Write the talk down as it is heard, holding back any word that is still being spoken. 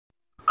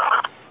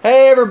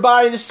Hey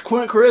everybody, this is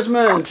Quint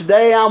Charisma, and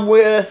today I'm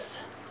with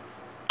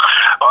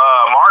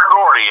Mark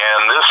Gordy,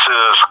 and this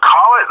is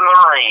Call It in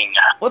the Ring.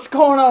 What's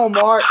going on,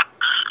 Mark?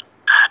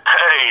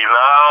 Hey,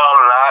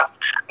 no,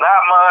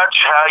 not much.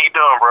 How you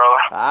doing, brother?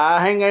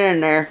 Hanging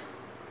in there,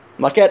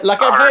 like that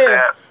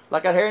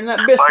hair in that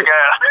biscuit.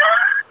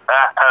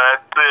 That's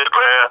it,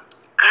 man.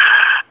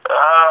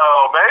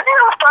 Oh, man, you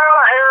ever found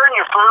a hair in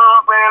your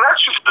food, man?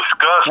 That's just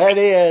disgusting. That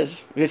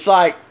is. It's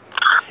like,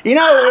 you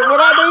know what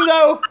I do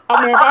though?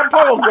 I mean, if I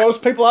pull gross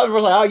people out,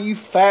 they're like, "Oh, you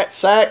fat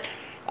sack."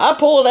 I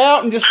pull it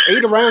out and just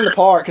eat around the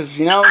park because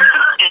I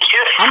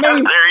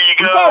mean, there you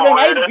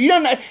go. You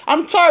don't.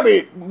 I'm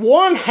sorry, but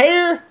one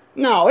hair.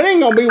 No, it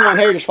ain't gonna be one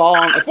hair just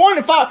falling.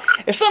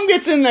 If something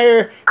gets in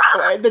there,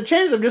 the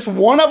chance of just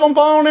one of them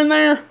falling in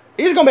there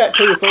is gonna be about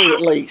 2 or 3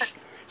 at least.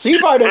 So you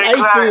probably done ate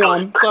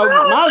them, so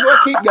might as well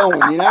keep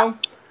going, you know?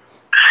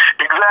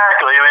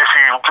 Exactly, and if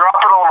you drop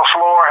it on the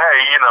floor, hey,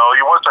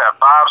 what's that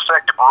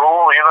 5-second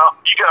rule, You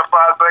got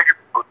 5 seconds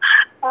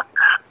to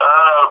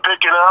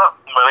pick it up,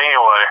 but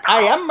anyway.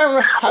 Hey, I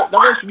remember,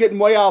 this is getting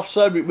way off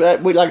subject,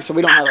 but like I said,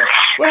 we don't have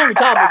any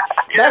topics.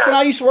 Yeah. Back when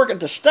I used to work at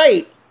the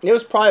state, it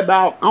was probably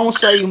about, I want to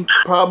say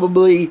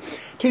probably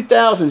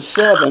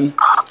 2007,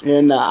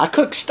 and I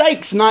cooked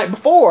steaks the night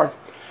before,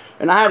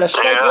 and I had a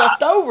steak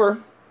left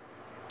over,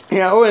 and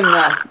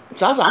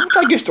so I was like, I'm going to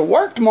take this to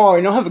work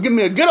tomorrow, give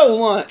me a good old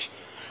lunch.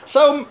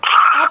 So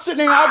I'm sitting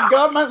there, I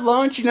got my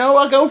lunch,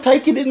 I go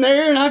take it in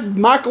there, and I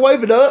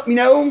microwave it up,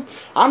 I'm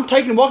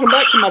walking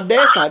back to my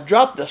desk, and I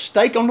dropped the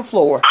steak on the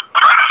floor.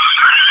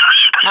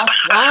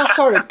 I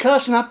started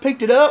cussing, I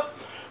picked it up,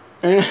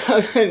 and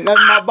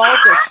my boss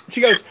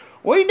she goes,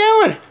 "What are you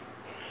doing?"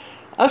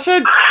 I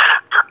said,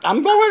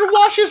 "I'm going to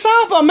wash this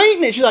off. I'm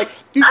eating it." She's like,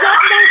 "You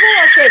dropped it on the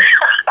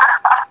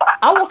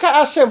floor?"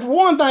 I said, for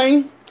one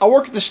thing, I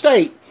work at the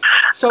state.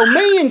 So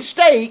me and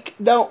steak,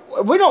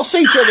 we don't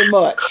see each other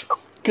much.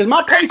 Because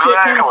my paycheck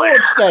can't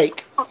afford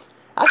steak.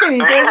 I can't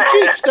even afford a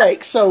cheap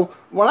steak. So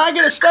when I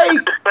get a steak,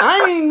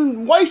 I ain't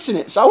wasting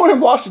it. So I went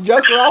and washed the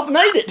joker off and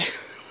ate it.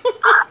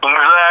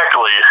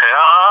 Exactly.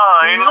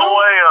 Ain't no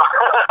way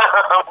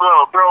I'm going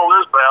to throw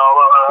this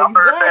down.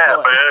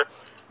 Exactly. Man.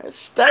 That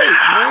steak,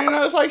 man. I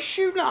was like,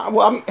 shoot. I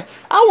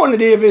wanted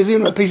it if it was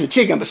even a piece of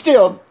chicken, but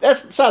still, that's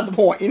beside the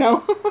point,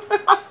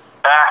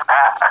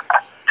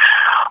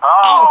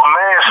 Oh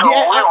man! So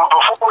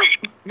before we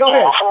go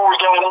ahead. Before we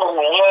got over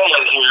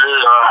here,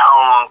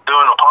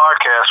 doing the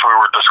podcast, we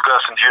were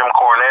discussing Jim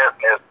Cornette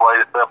and his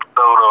latest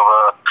episode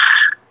of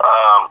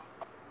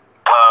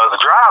the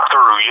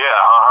drive-through.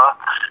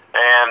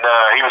 And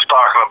he was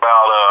talking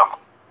about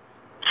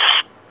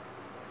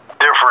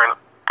different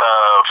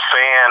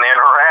fan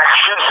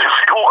interactions, if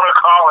you want to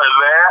call it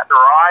that,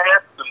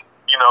 riots, and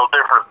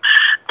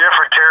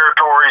different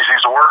territories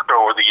he's worked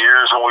over the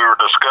years. And we were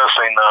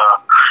discussing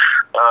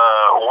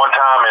one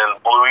time in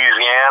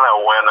Louisiana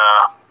when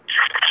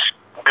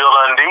Bill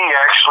Dundee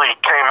actually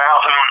came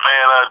out and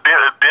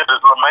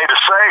made a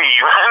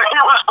save, and he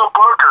was the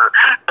booker.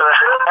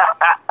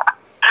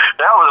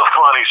 That was a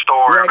funny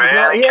story,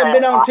 man. He hadn't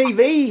been on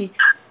TV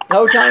the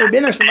whole time he'd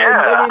been there. Somebody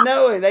they didn't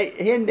know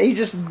it. He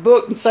just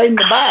booked and stayed in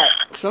the back.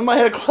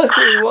 Somebody had a clue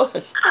who he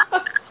was.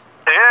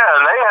 Yeah,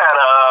 and they had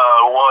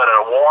a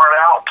warrant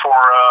out for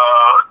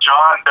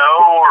John Doe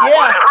or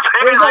whatever.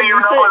 They didn't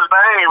even know his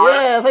name.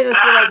 Yeah, I think they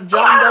said like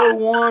John Doe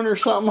 1 or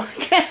something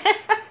like that.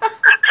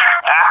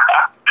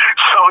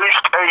 So he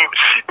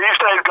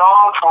stayed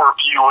gone for a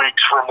few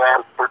weeks from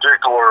that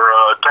particular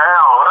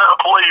town.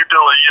 Believe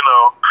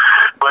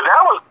But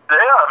that was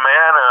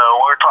man.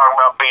 We were talking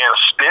about being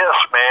stiff,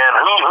 man.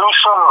 Who's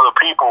some of the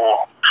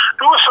people?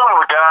 Who were some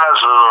of the guys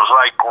that was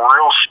like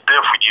real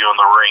stiff with you in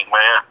the ring,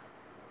 man?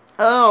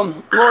 Well,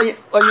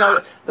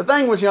 the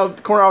thing was,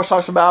 Corner always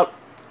talks about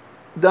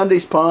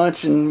Dundee's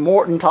punch, and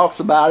Morton talks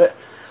about it.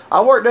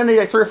 I worked Dundee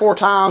like 3 or 4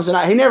 times, and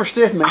he never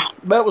stiffed me.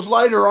 But it was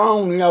later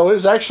on, it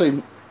was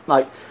actually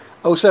like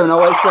 07,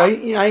 08. So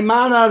he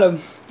might not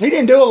have. He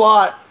didn't do a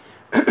lot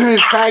in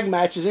his tag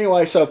matches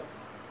anyway. So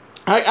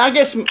I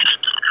guess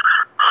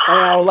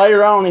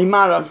later on he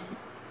might have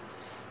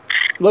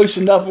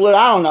loosened up a little.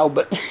 I don't know,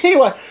 but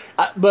anyway.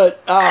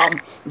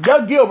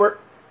 Doug Gilbert.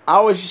 I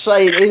always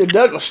say either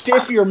Doug will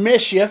stiff you or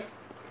miss you.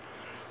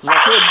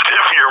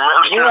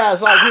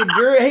 It's like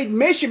he'd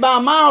miss you by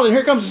a mile, and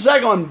here comes the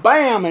second one,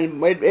 bam,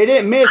 and it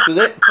didn't miss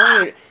because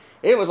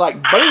it was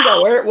like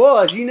bingo where it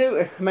was. You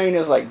knew. I mean, it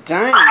was like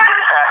dang.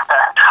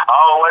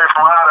 All the way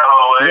from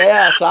Idaho.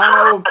 Yes, I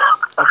know.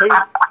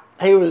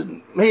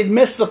 If he'd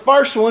missed the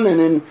first one, and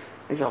then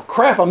he said, "Oh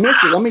crap, I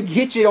missed you. Let me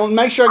get you on.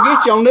 Make sure I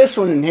get you on this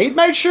one." And he'd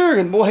make sure,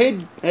 and boy,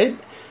 he'd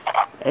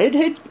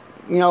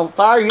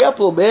fire you up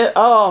a little bit.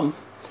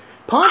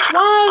 Punch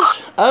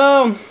wise,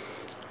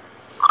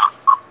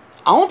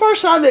 only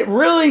person that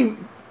really,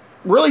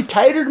 really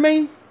tatered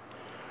me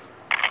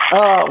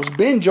was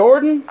Ben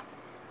Jordan.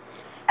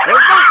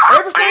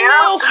 Everything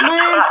else,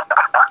 man,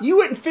 you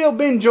wouldn't feel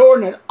Ben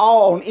Jordan at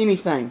all on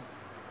anything.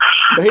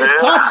 But his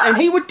punches, and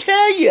he would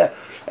tell you,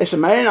 he said,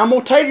 "Man, I'm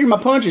gonna tater my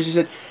punches." He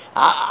said,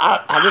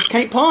 "I just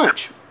can't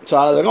punch."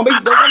 So they're gonna be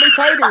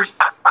taters.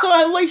 So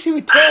at least he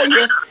would tell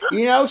you, so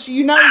you know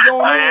he's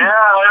going in.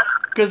 Yeah.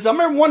 Because I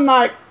remember one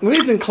night we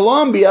was in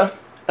Columbia,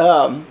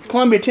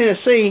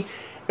 Tennessee,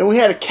 and we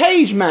had a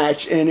cage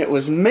match, and it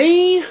was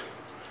me,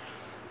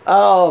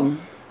 Hot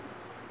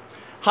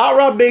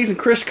Rod Biggs and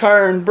Chris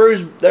Kerr and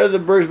Bruce. They're the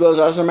Bruise Brothers.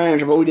 I was their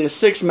manager, but we did a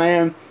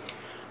 6-man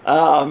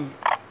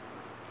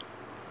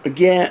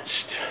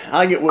against,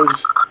 I think it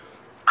was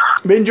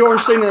Ben Jordan,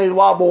 Stephen the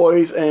Wild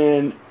Boys,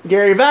 and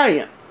Gary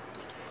Valiant.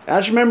 And I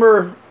just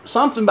remember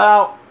something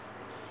about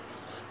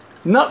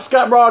Nux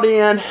got brought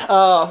in.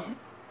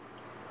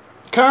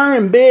 Kerr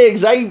and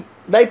Biggs,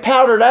 they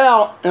powdered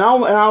out, and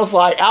I was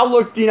like, I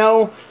looked,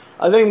 I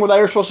think where they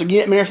were supposed to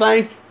get me and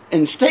everything,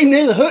 and Steve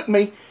Neely hooked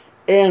me,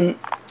 and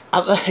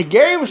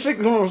Gary was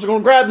going to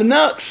grab the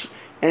Nux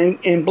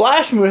and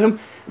blast me with him.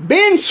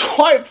 Ben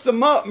swipes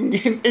them up,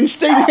 and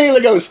Steve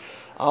Neely goes,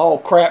 "Oh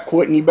crap,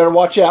 Quentin, you better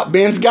watch out.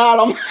 Ben's got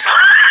him."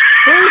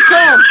 Here he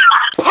comes.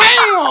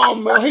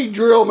 Bam! Well, he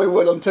drilled me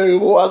with him too,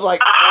 boy. I was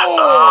like,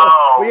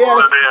 oh. But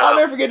yeah, I'll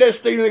never forget that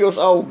Steve. He goes,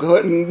 "Oh,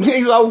 Quentin."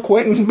 He's old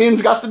Quentin.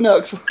 Ben's got the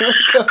Nux. He knew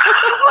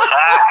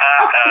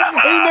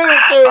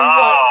it too.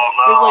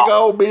 He's like,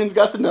 "Oh, Ben's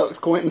got the Nux,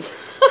 Quentin."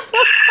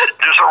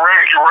 Just a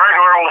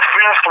regular old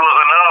fist was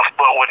enough,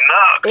 but with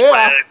Nux,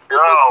 man.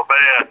 Oh,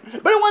 man.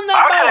 But it wasn't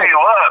that bad. Tell you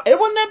what. It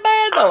wasn't that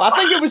bad, though. I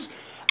think it was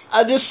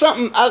just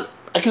something,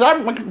 because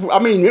I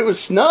mean, it was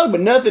snug,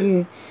 but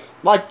nothing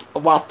like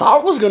what I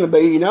thought it was going to be,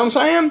 you know what I'm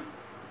saying?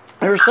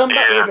 There was something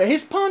about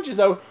his punches,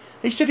 though.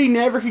 He said he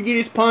never could get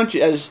his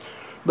punches,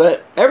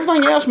 but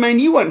everything else, man,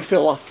 you wouldn't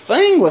feel a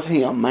thing with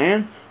him,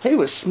 man. He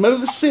was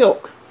smooth as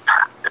silk.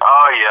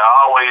 Oh, yeah,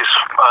 I always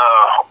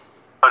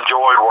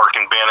enjoyed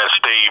working Ben and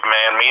Steve,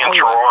 man. Me and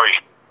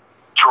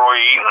Troy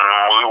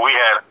Eaton, we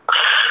had,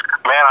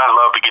 man, I'd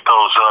love to get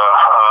those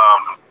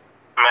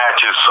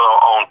matches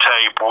on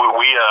tape.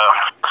 We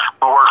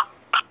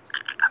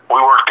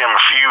worked in a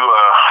few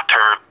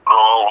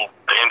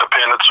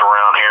independents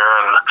around here,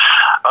 and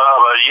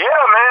but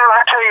yeah, man,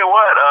 I tell you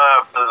what,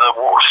 the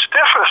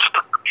stiffest,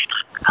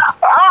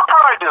 I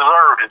probably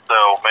deserved it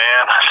though,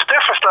 man.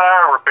 Stiffest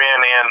I ever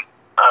been in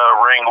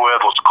ring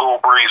with was Cool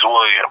Breeze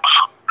Williams.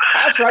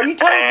 That's right. You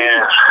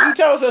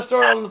told us that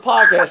story on the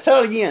podcast.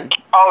 Tell it again.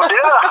 Oh, did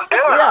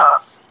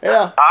I?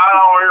 Yeah. I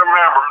don't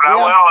remember.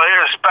 Now, well, it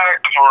was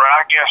back for,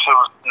 I guess it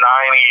was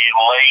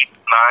late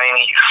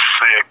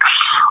 96,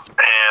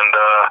 and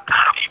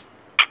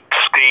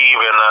Steve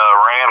and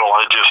Randall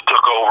had just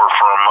took over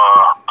from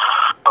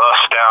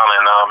us down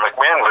in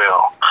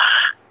McMinnville,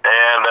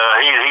 and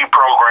they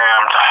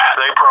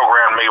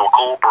programmed me with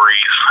Cool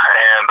Breeze,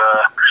 and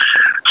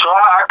so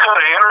I cut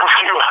an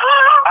interview.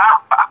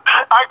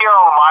 I get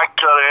on the mic,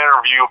 cut an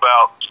interview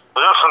about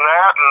this and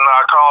that, and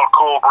I called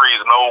Cool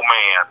Breeze an old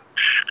man.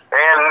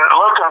 And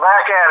looking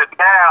back at it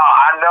now,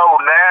 I know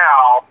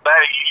now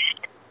that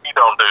you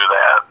don't do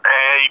that.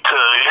 And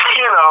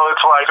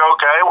it's like,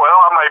 okay, well,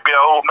 I may be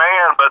an old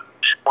man, but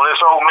when this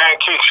old man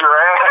kicks your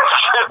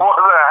ass,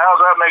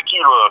 how's that make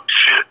you look?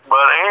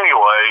 But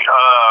anyway,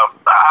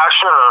 I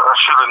should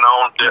have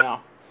known that. Yeah.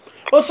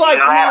 Well, it's like,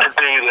 you don't have to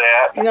do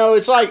that.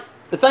 It's like,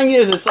 the thing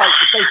is, it's like,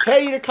 if they tell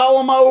you to call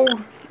them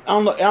old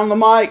on the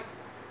mic,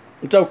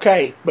 it's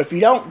okay. But if they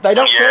don't tell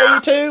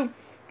you to,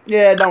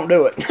 don't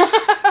do it.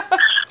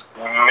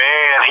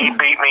 Man, he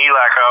beat me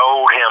like I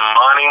owed him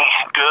money.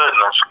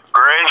 Goodness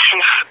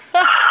gracious.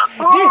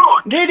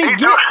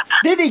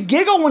 Did he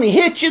giggle when he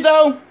hit you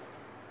though?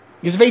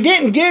 Because if he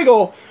didn't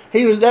giggle,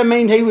 that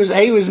means he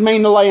was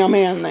mean to lay him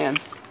in then.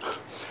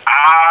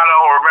 I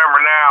don't remember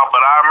now,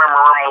 but I remember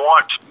him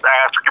once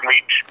asking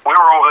me. We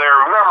were over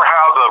there. Remember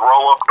how the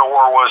roll-up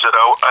door was at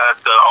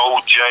the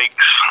old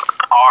Jake's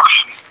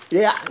auction?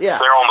 Yeah.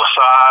 They're on the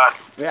side.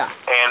 Yeah.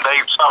 And they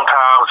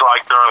sometimes,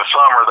 like during the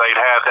summer, they'd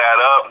have that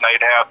up, and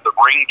they'd have the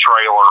ring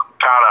trailer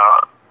kind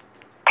of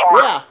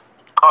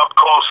up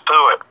close to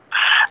it.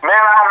 Man,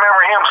 I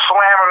remember him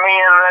slamming me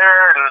in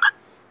there,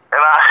 and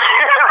I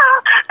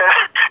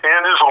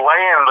and just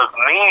laying the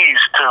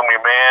knees to me,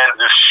 man,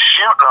 just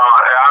shooting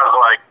on it. I was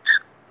like,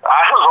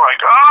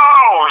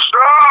 oh,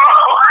 so.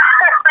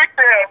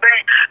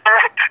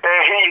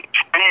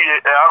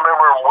 And I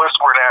remember him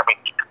whispering at me,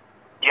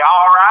 "You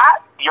all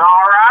right? You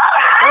all right?"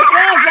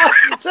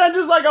 That sounds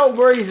just like old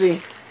Breezy.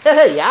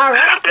 Hey, you all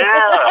right?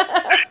 Yeah.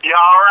 You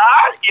all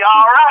right? You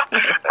all right?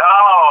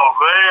 Oh,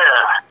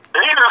 man.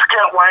 He just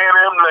kept laying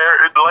them in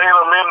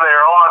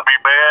there on me,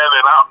 man.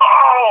 And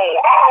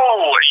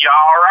you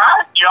all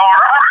right? You all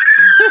right?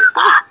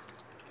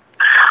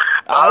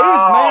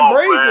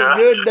 Breeze is a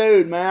good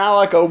dude, man. I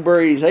like old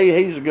Breeze.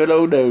 He's a good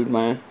old dude,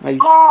 man. He's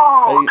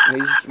one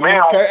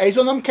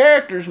of them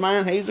characters,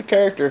 man. He's a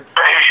character.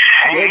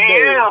 He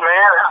is, man.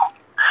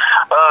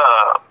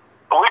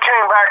 We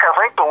came back, I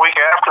think, the week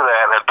after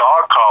that in a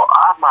dog collar.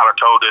 I might have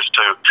told this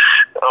too.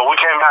 We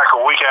came back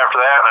a week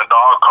after that in a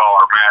dog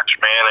collar match,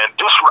 man. And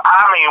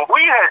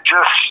we had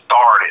just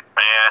started,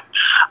 man.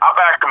 I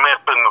backed him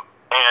up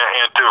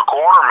into a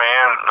corner,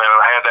 man, and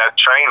I had that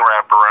chain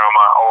wrapped around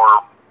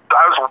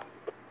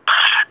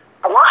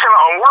working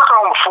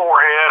on the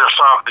forehead or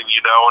something,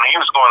 you know, and he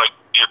was going to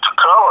get some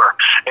color,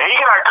 and he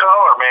got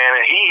color,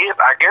 man, and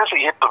I guess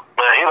he hit a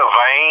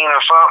vein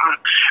or something,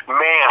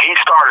 man, he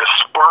started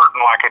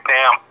spurting like a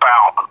damn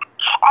fountain.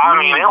 I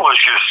mean, it was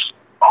just,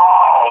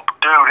 oh,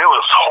 dude, it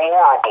was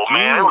horrible,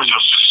 man. It was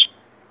just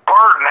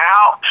spurting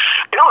out.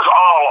 It was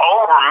all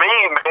over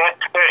me, man.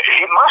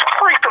 He must have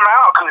freaked him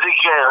out because he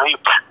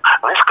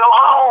let's go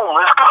home,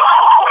 let's go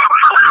home.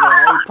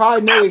 Yeah, he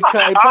probably knew.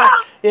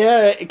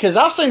 Yeah, because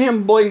I've seen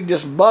him bleed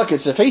just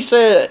buckets. If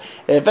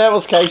that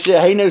was the case,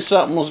 yeah, he knew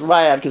something was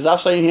bad. Because I've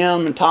seen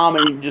him and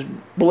Tommy just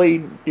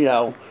bleed, you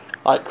know,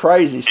 like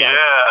crazy. So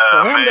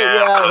for him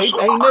to, he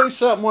knew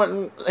something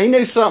wasn't. He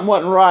knew something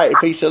wasn't right. If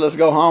he said, "Let's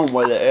go home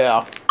with it,"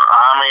 yeah.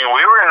 I mean,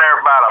 we were in there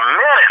about a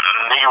minute,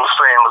 and he was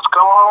saying, "Let's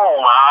go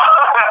home."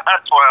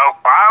 That's well,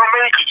 fine with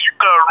me, because you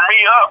covered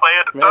me up. I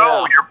had to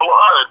know your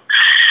blood.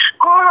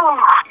 Whew,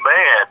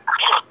 man.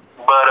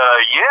 But,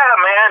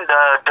 man,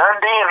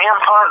 Dundee and him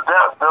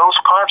those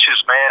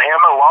punches, man, him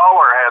and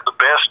Lawler had the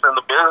best in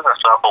the business,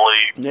 I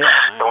believe.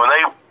 Yeah. And when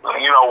they,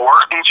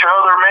 worked each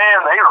other, man,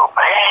 they were,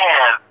 they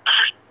had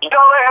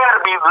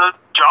to be, the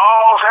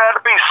jaws had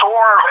to be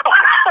sore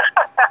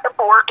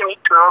working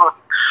each other.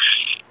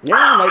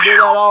 Yeah, and they do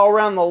that all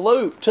around the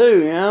loop,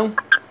 too, you know?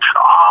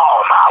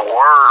 Oh, my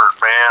word,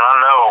 man, I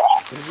know.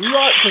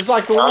 Because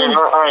like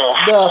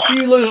the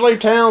few loose leaf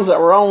towns that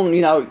were on,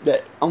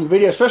 that on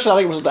video, especially I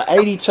think it was the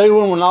 82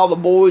 one when all the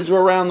boys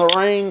were around the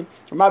ring.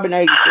 It might have been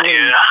 83.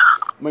 Yeah.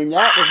 I mean,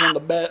 that was one of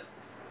the best.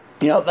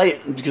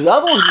 Because the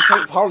other ones you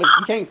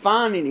can't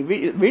find any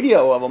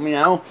video of them,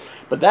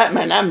 But that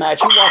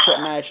match, you watch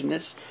that match and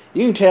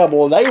you can tell,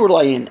 boy, they were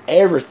laying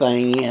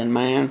everything in,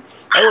 man.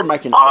 They were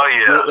making. Oh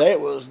yeah. It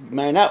was,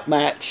 man, that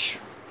match.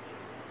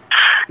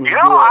 I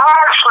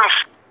actually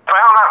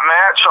found that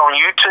match on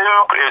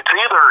YouTube. It's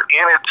either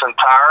in its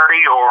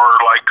entirety or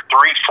like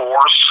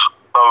 3/4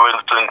 of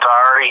its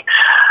entirety.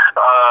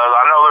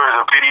 I know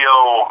there's a video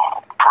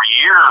for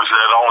years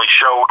that only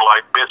showed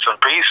like bits and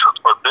pieces,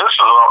 but this is,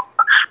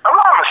 I'm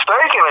not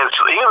mistaken, it's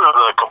either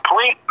the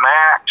complete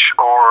match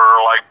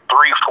or like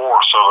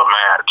 3/4 of the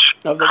match.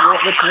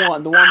 Which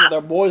one? The one with their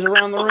boys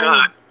around the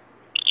ring?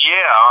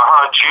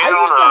 Yeah, June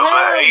of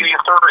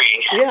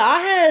 '83. Yeah, I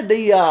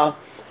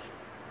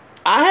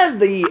had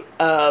the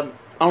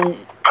on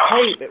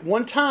tape at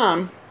one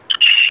time.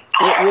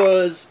 It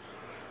was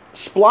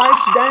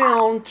spliced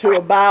down to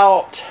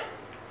about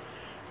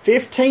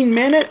 15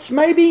 minutes,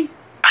 maybe.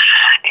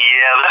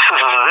 Yeah, this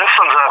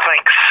one's I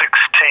think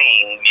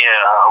 16.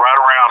 Yeah, right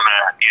around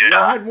that.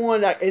 Yeah, I had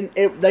one, and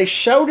they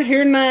showed it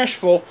here in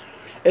Nashville.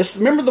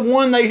 Remember the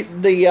one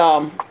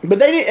but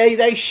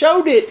they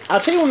showed it. I'll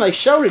tell you when they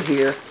showed it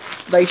here.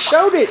 They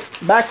showed it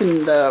back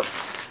in the.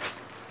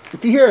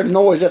 If you hear a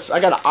noise, I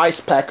got an ice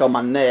pack on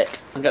my neck.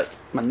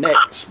 My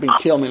neck's been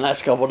killing me the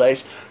last couple of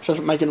days, so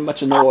it's making a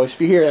bunch of noise.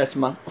 If you hear that's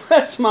my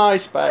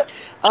ice pack.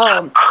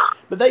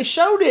 But they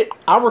showed it.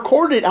 I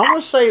recorded it. I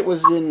want to say it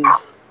was in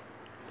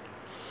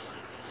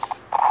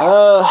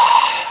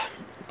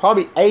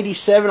probably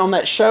 '87 on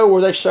that show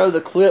where they show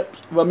the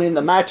clips. I mean,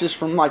 the matches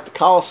from like the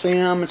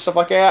Coliseum and stuff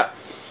like that.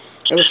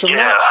 It was from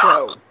that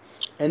show,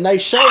 and they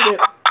showed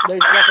it.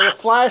 There's like a little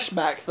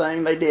flashback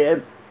thing they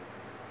did,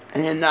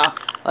 and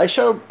they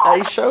showed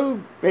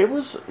it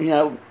was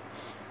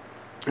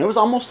it was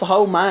almost the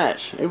whole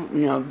match.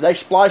 They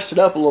spliced it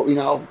up a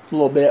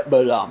little bit,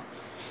 but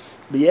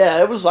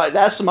yeah, it was like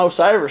that's the most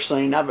I ever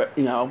seen. I'm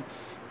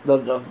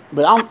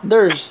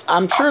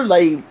sure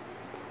they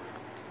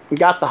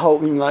got the whole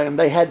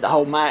they had the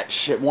whole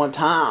match at one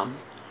time.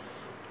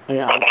 But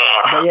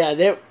yeah,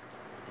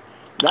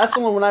 that's the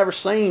only one I ever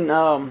seen.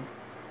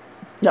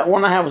 That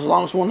one I have was the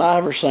longest one I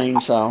ever seen.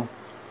 So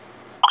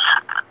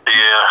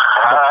yeah,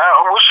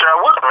 I wish I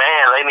would.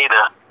 Man, they need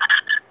to.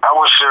 I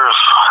wish there's.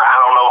 I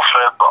don't know if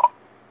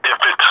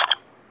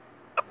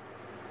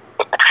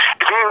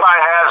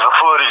anybody has the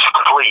footage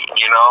complete,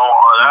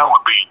 that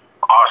would be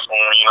awesome,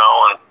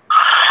 and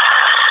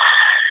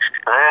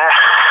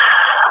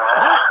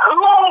who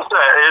owns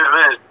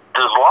that?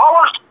 Does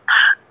Lawler's?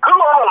 Who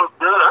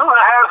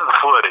has the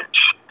footage?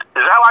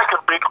 Is that like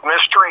a big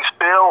mystery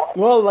still?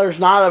 Well, there's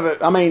not of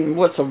it. I mean,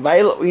 what's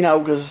available,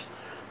 because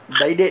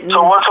they didn't.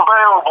 So what's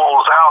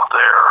available is out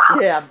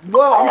there. Yeah.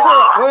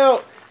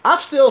 Well, I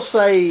still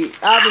say,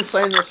 I've been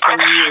saying this for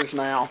years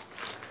now,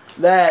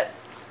 that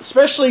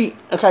especially,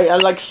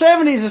 like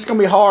 70s, it's going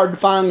to be hard to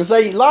find because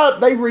they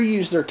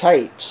reuse their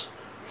tapes.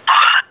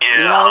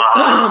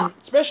 Yeah.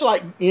 Especially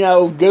like,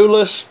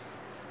 Gulas.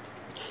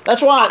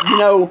 That's why,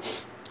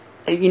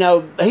 he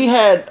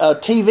had a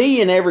TV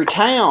in every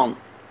town,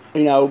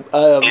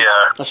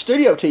 a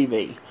studio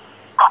TV.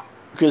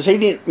 Because he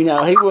didn't,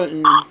 he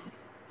wouldn't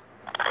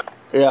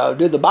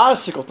do the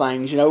bicycle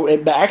things,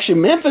 But actually,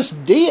 Memphis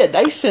did.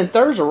 They sent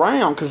theirs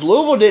around because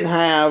Louisville didn't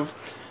have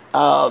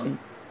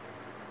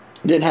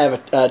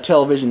a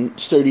television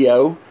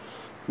studio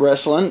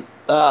wrestling.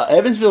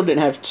 Evansville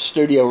didn't have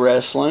studio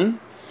wrestling.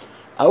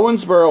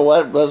 Owensboro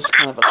was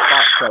kind of a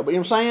spot show, but you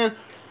know what I'm saying?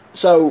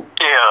 So,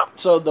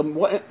 So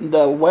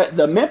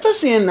the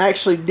Memphis Inn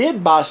actually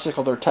did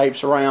bicycle their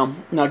tapes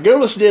around. Now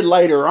Gillis did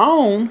later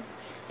on,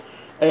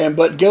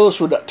 but Gillis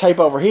would tape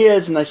over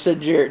his, and they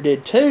said Jarrett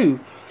did too.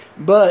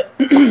 But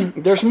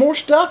there's more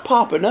stuff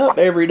popping up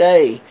every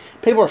day.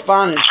 People are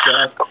finding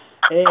stuff,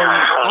 and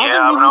I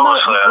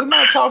think we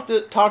might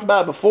have talked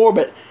about it before,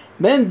 but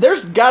man,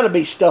 there's got to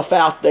be stuff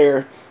out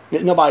there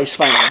that nobody's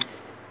found.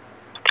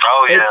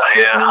 Oh yeah, it's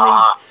sitting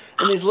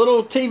in these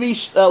little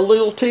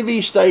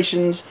TV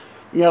stations,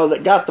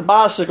 that got the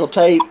bicycle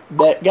tape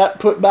that got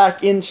put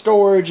back in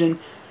storage, and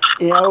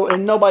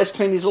and nobody's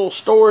cleaned these little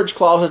storage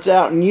closets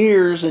out in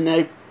years, and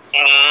it's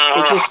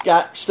just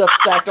got stuff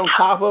stacked on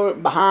top of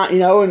it behind,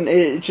 and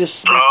it's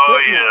just been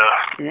sitting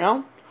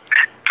there,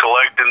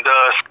 collecting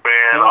dust,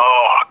 man. Yeah.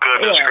 Oh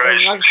goodness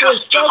gracious! Like I said,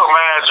 just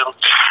imagine.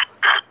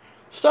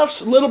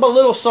 Stuff's little by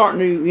little starting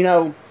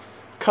to,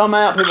 come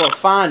out. People are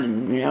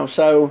finding,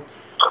 so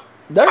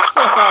there's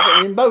stuff out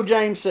there. And Bo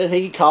James said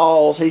he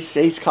calls.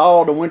 He's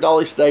called and went to all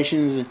these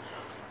stations,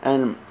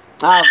 and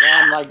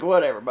I'm like,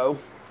 whatever, Bo.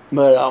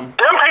 But them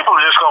people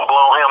are just gonna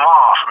blow him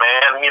off,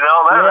 man.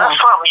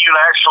 That's something you'd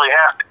actually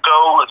have to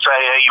go and say,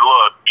 hey,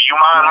 look, do you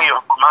mind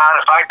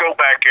if I go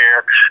back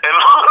here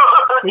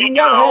and you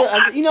gotta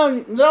have,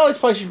 all these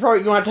places you're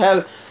probably gonna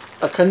have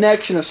a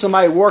connection of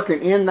somebody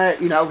working in that,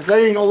 because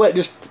they ain't gonna let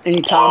just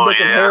any Tom,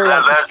 Dick, and Harry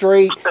out the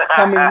street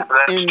come in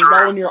and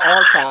go in your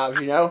archives,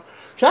 So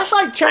that's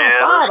like Channel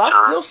 5. I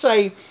still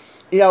say,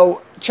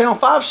 Channel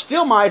 5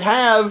 still might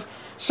have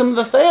some of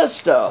the Fez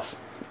stuff,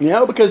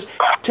 because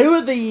two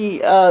of the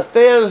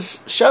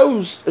Fez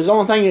shows is the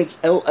only thing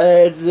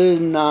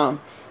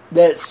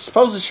that's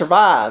supposed to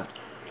survive.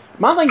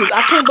 My thing is,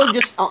 I can't believe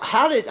just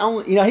how did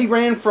only, he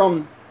ran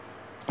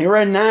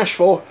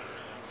Nashville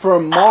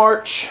from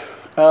March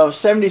of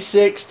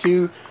 76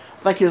 to, I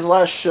think his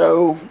last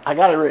show, I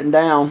got it written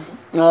down,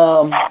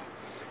 because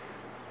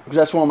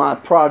that's one of my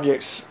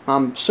projects.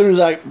 As soon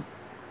as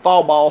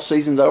fall ball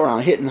season's over,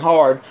 I'm hitting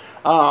hard.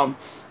 I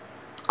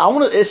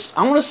want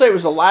to say it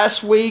was the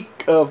last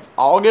week of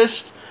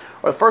August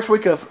or the first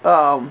week of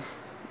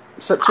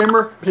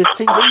September, but his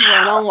TV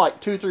ran on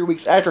like 2-3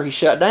 weeks after he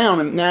shut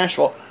down in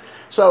Nashville.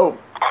 So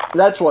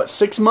that's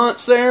 6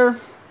 months there,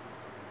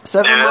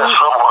 7 months,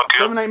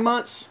 7-8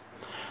 months.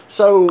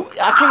 So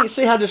I can't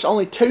see how just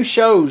only 2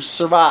 shows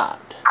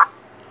survived.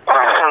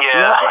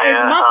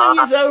 And my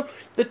thing is, though,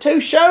 the 2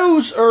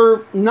 shows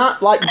are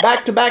not like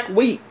back-to-back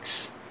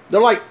weeks. They're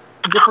like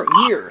different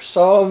years.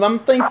 So I'm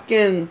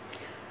thinking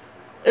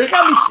there's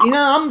got to be,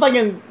 I'm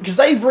thinking, because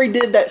they've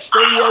redid that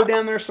studio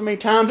down there so many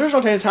times, there's no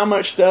telling how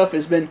much stuff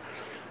has been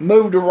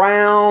moved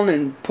around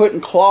and put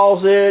in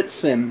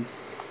closets, and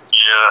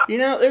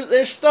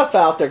there's stuff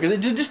out there because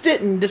it just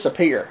didn't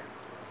disappear.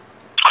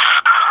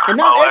 And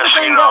not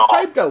everything got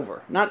taped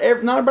over. Not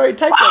everybody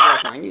taped over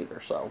everything either.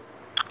 So.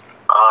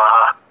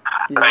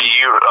 Unless it'd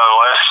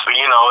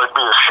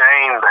be a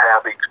shame to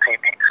have these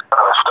TV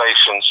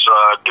stations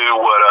do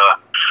what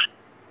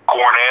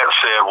Cornette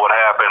said would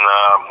happen,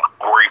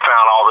 where he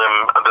found all the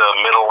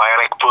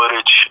Mid-Atlantic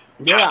footage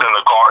just in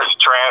the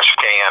trash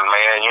can,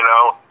 man.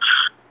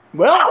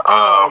 Well,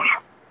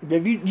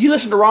 have you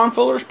listen to Ron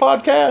Fuller's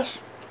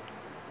podcast?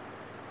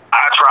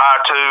 I try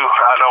to.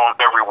 I don't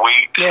every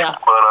week. Yeah.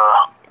 But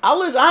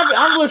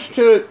I've listened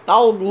to it.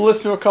 I'll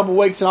listen to a couple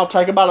weeks, and I'll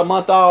take about a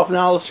month off, and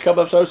I'll listen to a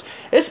couple episodes.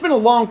 It's been I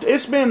want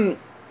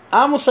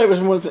to say it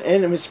was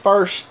within his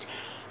first,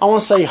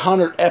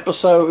 100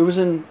 episode. It was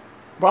I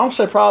want to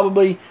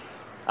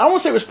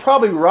say it was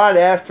probably right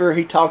after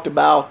he talked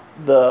about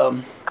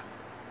the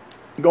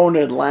going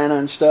to Atlanta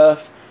and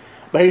stuff.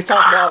 But he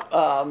talked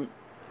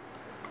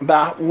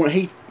about when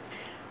he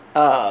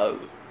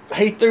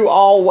threw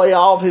all the way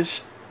all of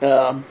his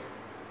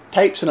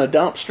tapes in a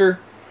dumpster.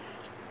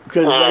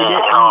 Because they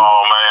didn't.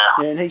 Oh,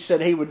 man. And he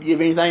said he would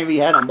give anything if he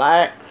had them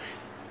back.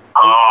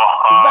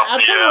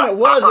 I tell you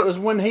what it was. It was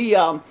when he,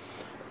 I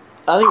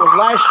think it was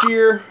last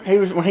year.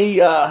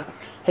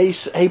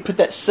 He put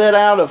that set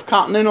out of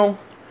Continental,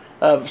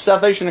 of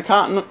South Asian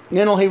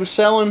Continental he was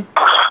selling,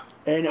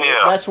 and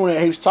that's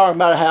when he was talking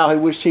about how he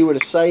wished he would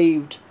have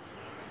saved.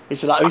 He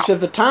said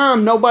at the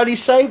time nobody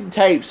saved the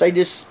tapes. They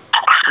just,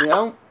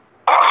 And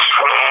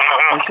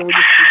so we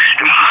just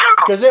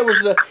because it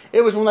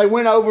was when they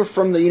went over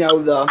from the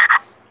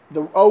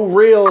old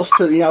reels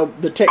to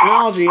the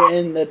technology,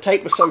 and the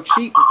tape was so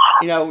cheap,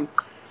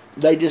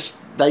 they just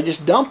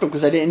dumped them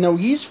because they didn't know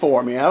use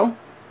for them,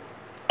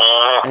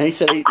 And he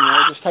said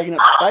just taking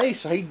up space,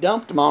 so he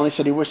dumped them all. And he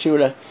said he wished he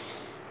would have,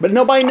 but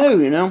nobody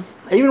knew,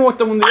 even with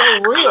the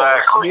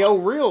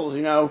old reels,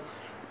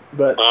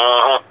 But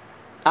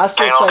I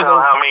still say that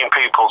how many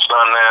people's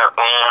done that.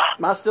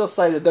 I still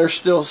say that there's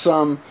still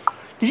some.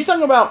 Did you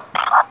talk about,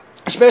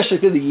 especially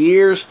through the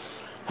years,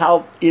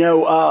 how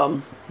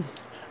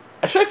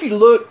especially if you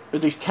look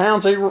at these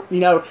towns, you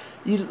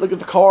look at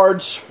the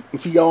cards.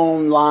 If you go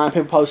online,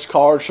 people post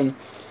cards from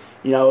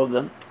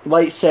the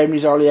late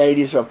 70s, early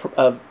 80s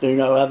of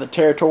the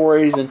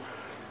territories and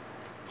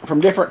from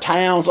different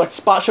towns, like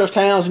Spot Shows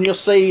towns, and you'll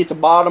see at the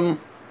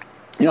bottom,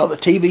 the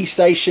TV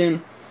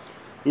station,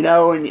 You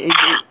know, and you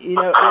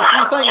know, so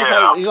you're thinking,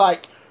 Yeah. you're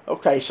like,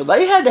 okay, so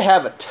they had to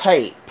have a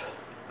tape,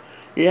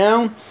 you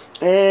know,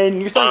 and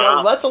you're thinking,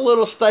 oh, that's a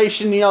little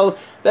station, you know,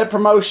 that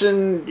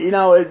promotion, you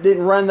know, it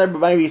didn't run there but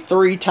maybe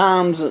 3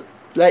 times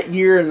that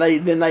year, and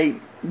they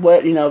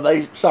let, you know,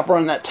 they stopped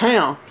running that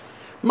town.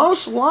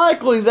 Most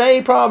likely,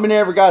 they probably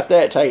never got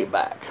that tape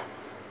back.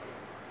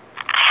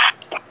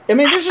 I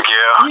mean, there's just,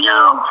 you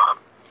know,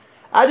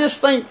 I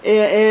just think,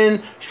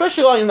 and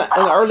especially like in the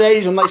early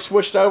 '80s when they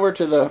switched over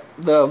to the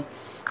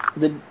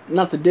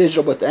not the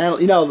digital, but the,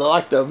 you know,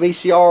 like the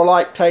VCR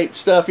like tape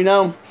stuff, you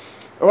know,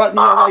 or you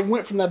know, they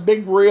went from the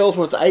big reels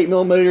with the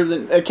 8mm,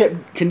 then they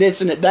kept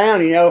condensing it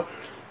down, you know,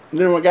 and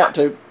then when we got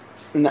to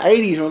in the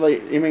 '80s when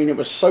I mean, it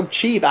was so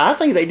cheap. I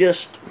think they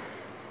just,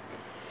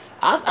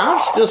 I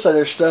still say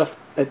there's stuff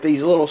at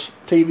these little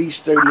TV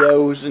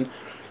studios and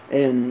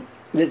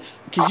it's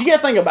because you got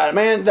to think about it,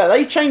 man.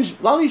 They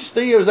changed a lot of these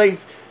studios. They've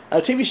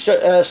TV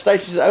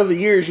stations over the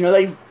years. You know,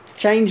 they've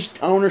changed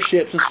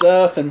ownerships and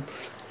stuff, and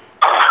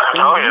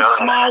these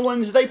small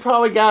ones they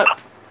probably got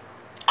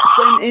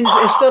and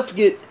stuff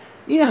get.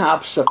 You know how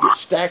stuff gets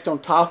stacked on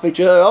top of each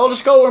other. I'll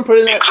just go over and put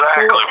it in that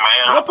storage.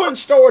 Man. Go put in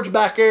storage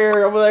back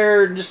there over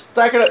there and just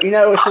stack it up, you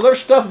know. So there's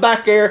stuff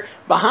back there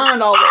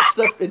behind all that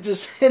stuff. It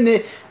just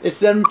it's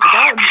them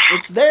forgotten.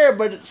 It's there,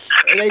 but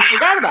they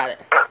forgot about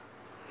it.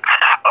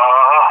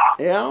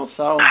 You know,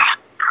 so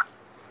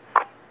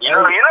you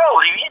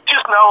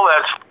just know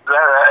that's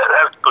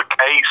the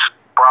case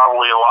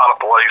probably a lot of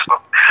places,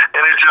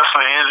 and it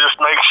just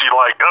makes you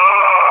like,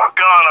 oh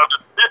God, I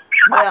just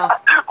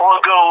want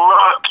to go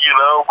look, you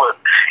know. But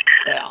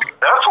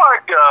that's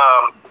like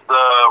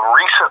the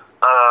recent.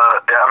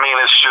 I mean,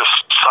 it's just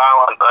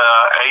silent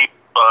 8,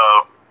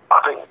 I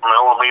think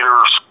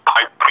millimeters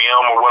type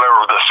film or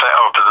whatever the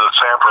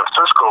San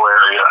Francisco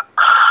area.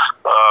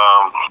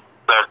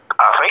 That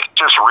I think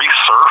just not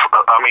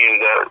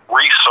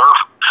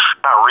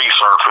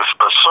resurfaced,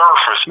 but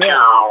surfaced here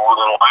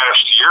within the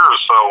last year or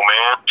so,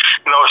 man.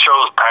 You know, it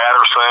shows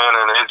Patterson,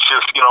 and it's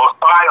just, you know,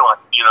 silent,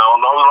 you know,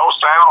 no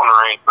sound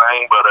or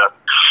anything, but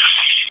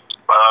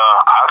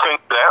I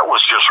think that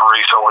was just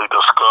recently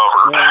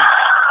discovered.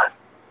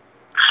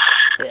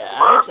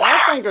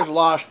 I think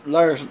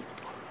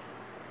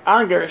I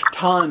think there's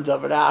tons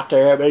of it out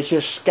there, but it's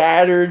just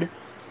scattered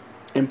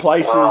in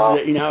places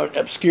that, you know,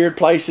 obscured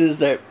places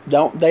that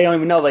they don't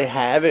even know they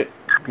have it,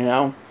 you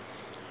know.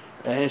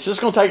 And it's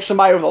just going to take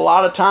somebody with a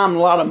lot of time and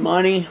a lot of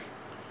money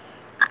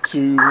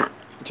to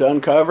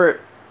uncover it,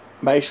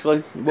 basically,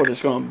 what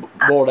it's going to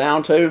boil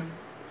down to,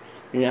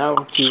 you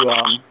know,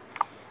 to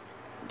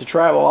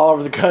travel all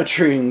over the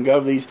country and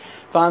go to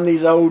find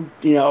these old,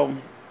 you know,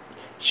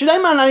 they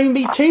might not even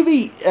be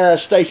TV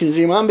stations.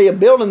 It might be a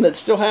building that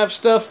still have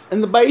stuff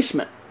in the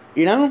basement,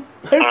 you know,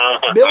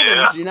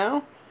 buildings, you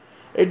know.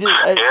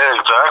 Exactly.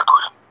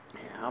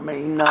 I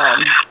mean,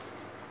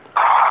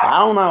 I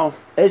don't know.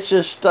 It's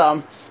just,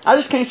 I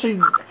just can't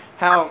see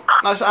how.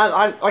 Like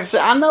I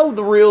said, I know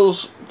the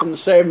reels from the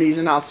 '70s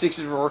and the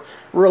 '60s were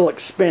real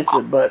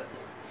expensive, but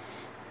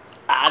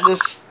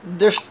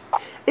there's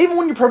even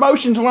when your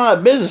promotions went out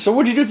of business. So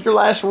what'd you do with your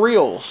last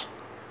reels?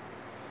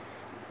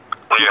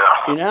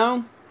 You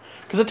know,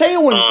 because I tell you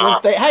when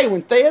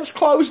Thez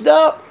closed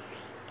up,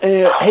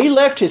 he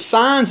left his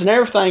signs and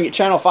everything at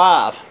Channel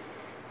 5.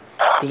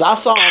 Because I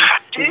saw him.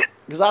 Yeah,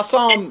 I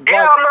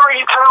remember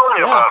you telling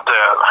me about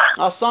that.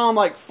 I saw him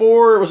like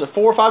 4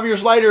 or 5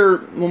 years later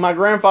when my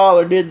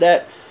grandfather did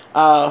that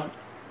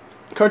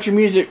country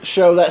music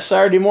show that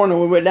Saturday morning.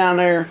 We went down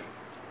there.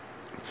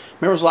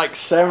 Remember, it was like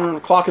 7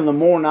 o'clock in the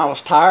morning. I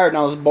was tired and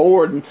I was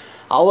bored, and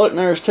I looked and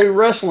there was 2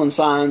 wrestling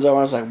signs over.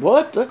 I was like,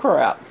 "What the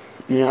crap?"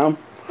 You know,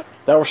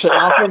 they were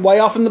sitting way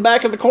off in the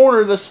back of the corner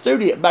of the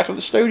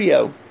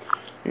studio.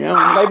 You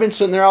know, they've been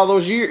sitting there all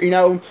those years. You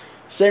know.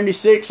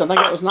 76, I think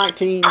that was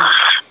 19.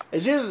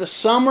 It's either the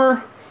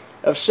summer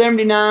of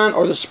 79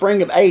 or the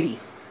spring of 80.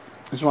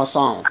 That's when I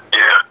saw them.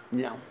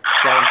 You know,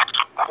 so.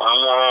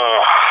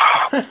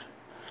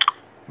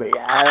 But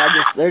yeah,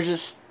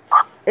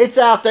 it's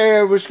out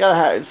there. We just gotta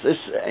have,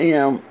 it's you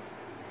know,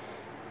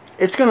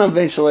 it's gonna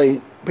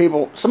eventually,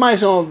 that's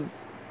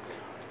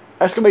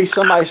gonna be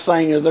somebody's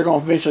thing that they're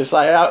gonna eventually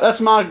say, that's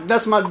my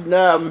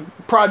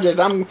project.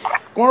 I'm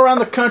going around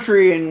the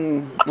country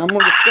and I'm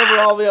gonna discover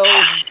all the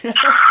old.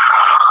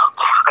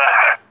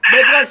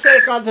 But like I said,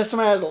 it's going to take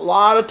somebody who has a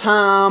lot of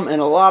time and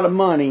a lot of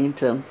money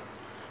to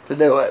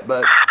do it.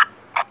 But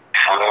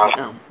you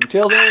know,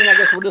 until then, I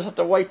guess we'll just have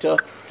to wait till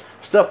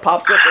stuff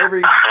pops up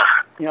every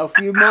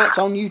few months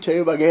on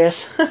YouTube, I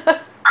guess. I guess,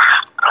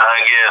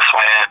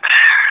 man.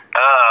 I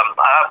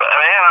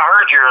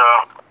heard your,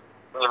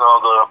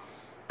 the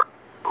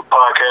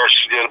podcast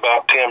you did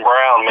about Tim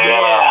Brown, man.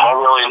 Yeah. I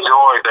really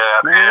enjoyed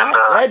that. Man, and,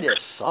 that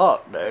just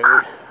sucked,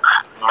 dude.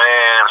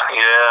 Man,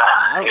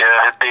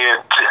 yeah, it did.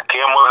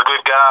 Tim was a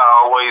good guy.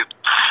 I always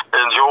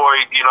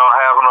enjoyed,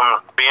 having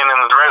him being in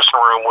the dressing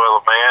room with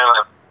him, man.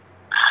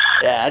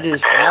 Yeah, I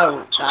just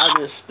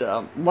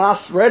when I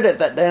read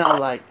that day, I was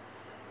like,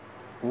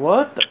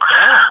 what the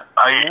crap?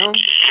 Yeah,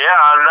 Yeah,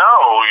 I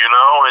know, and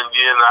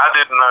I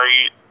didn't know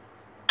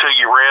till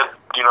you read,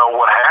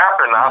 what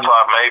happened. I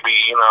thought maybe,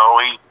 he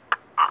might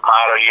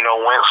have,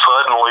 went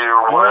suddenly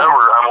or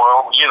whatever.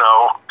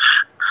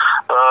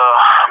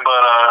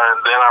 But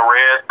then I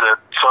read that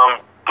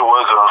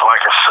was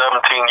like a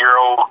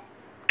 17-year-old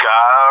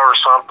guy or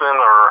something,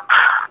 or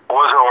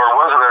was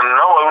it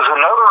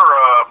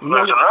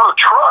another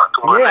truck.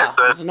 Yeah,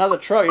 it was another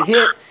truck.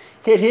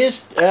 It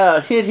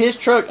hit his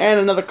truck and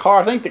another car.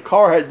 I think the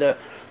car had the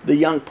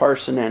young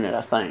person in it,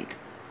 I think.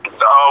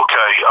 Okay,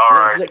 all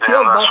right. That's where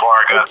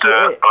I got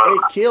that.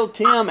 It killed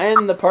Tim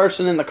and the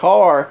person in the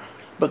car,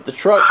 but the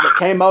truck that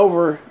came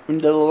over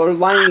into the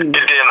lane.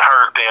 It didn't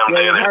hurt them, It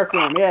didn't hurt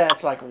them. Yeah,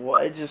 it's like,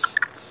 what? I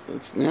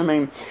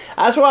mean,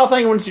 that's why I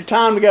think when it's your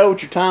time to go,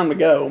 it's your time to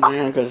go,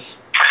 man, because...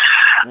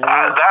 I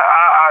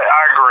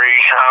agree.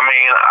 I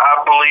mean, I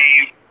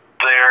believe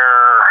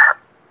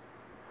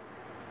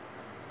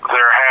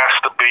there has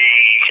to be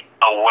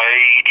a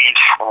way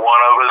each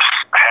one of us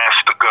has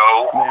to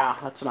go. Yeah,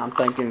 that's what I'm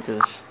thinking,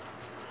 because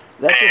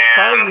that's just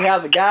crazy how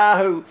the guy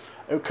who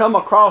come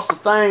across the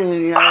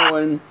thing,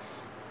 and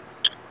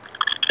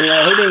he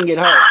didn't get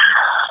hurt.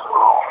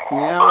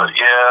 Yeah. But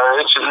yeah,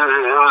 it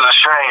was a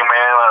shame,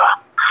 man.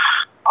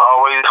 I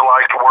always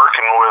liked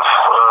working with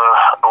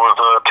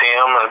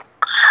Tim, and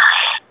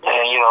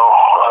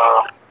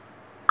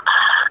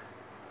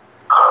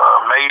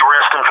may he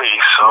rest in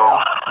peace. So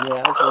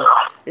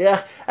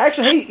yeah.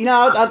 Actually,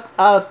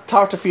 I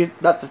talked a few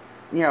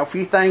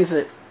things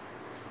that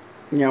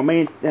me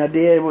and I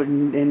did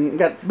and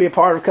got to be a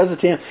part of because of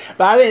Tim.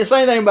 But I didn't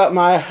say anything about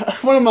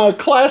one of my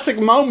classic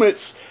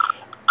moments.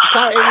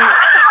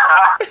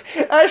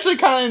 Actually,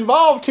 kind of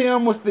involved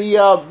Tim with the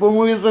when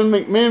we was in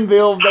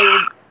McMinnville. They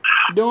were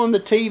doing the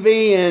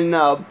TV and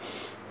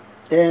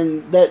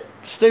that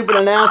stupid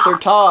announcer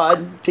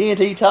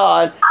TNT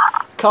Todd,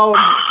 called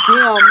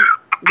Tim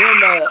then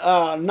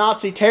the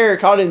Nazi terror,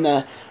 called him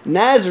the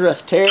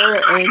Nazareth terror,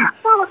 and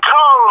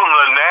call him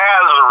the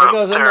Nazareth. He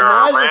goes, "I'm the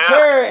Nazareth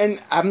terror," and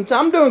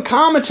I'm doing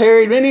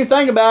commentary, didn't even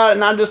think about it,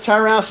 and I just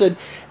turned around and said,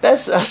 I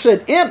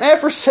said,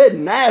 M.F. said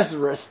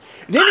Nazareth.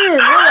 Didn't even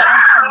realize.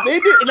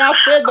 And I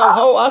said the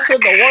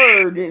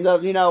word,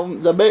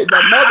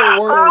 the mother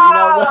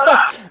word,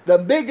 the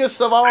biggest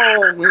of all,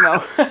 and it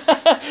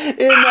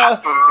didn't even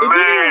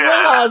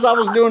realize I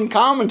was doing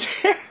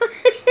commentary.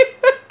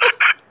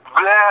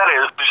 That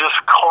is just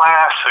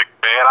classic,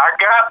 man. I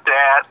got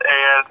that,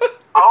 and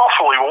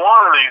hopefully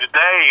one of these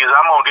days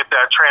I'm going to get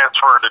that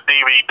transferred to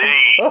DVD,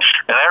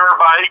 and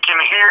everybody can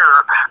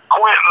hear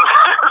Quentin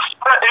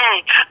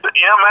say the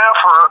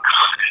MF'er.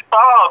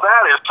 Oh,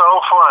 that is so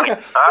funny.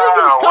 They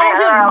just called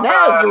him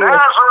Nazareth.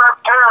 Nazareth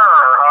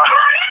terror.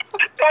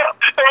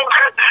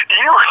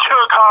 You were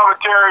doing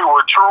commentary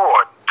with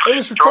Troy. It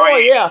was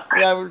Troy, yeah.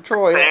 Yeah, with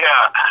Troy, yeah.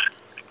 Yeah.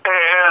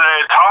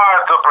 And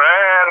Todd,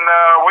 and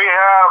we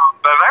have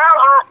the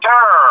Nazareth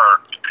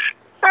terror.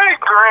 Hey,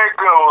 Greg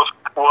goes,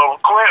 well,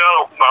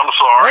 Clinton, I'm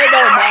sorry. It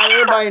don't matter.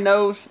 Everybody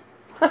knows.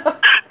 Clinton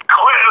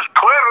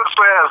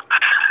says,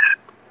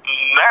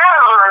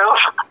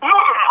 Nazareth?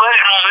 MF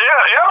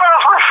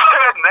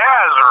said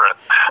Nazareth.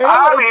 I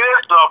mean,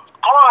 it's the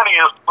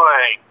funniest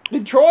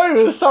thing.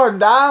 Troy started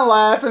dying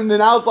laughing,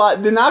 then I was like,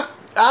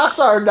 I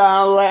started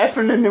dying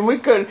laughing, and then we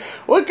couldn't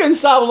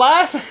stop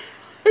laughing.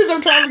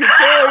 Every time we could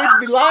tell, he'd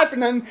be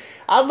laughing, and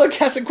I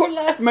said, "Quit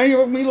laughing, man! You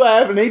make me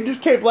laugh," and he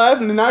just kept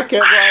laughing, and I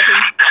kept laughing.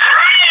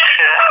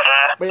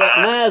 But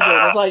yeah,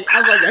 Nazareth. I was like,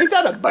 ain't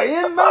that a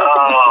band, man? Oh,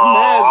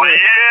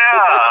 Nazareth.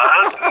 Yeah,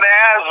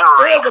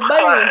 Nazareth. Yeah, the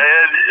band.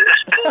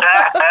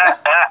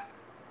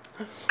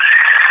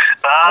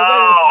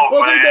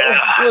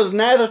 Man. Was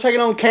Nazareth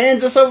taking on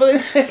Kansas over there?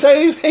 So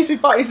he wrestling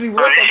Kansas.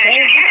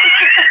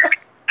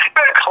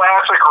 That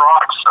classic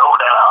rock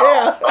soda.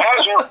 Yeah.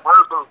 Nazareth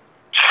versus.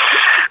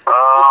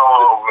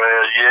 Oh,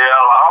 man, yeah,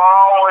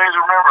 I'll always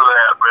remember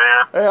that,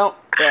 man. Well,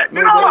 yeah, do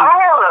you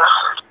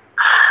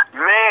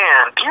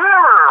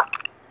ever...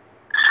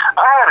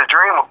 I had a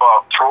dream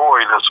about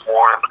Troy this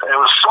morning. It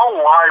was so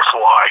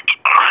lifelike.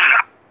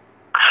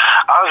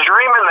 I was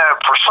dreaming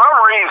that for some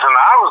reason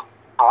I was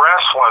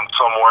wrestling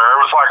somewhere. It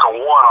was like a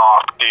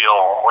one-off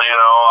deal,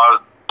 I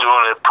was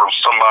doing it for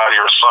somebody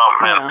or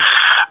something. And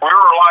we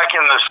were like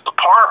in this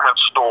department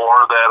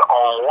store that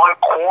on one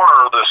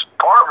corner of this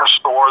department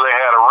store they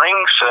had a ring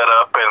set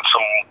up and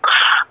some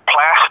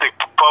plastic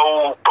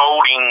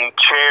folding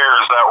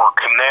chairs that were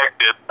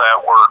connected that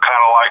were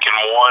kind of like in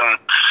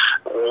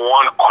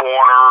one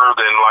corner,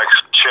 then like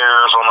some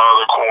chairs on the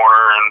other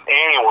corner. And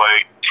anyway,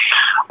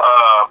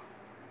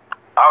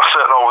 I was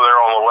sitting over there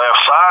on the left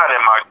side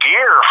in my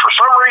gear. For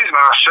some reason,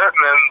 I was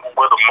sitting in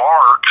with the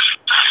marks.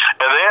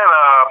 And then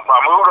I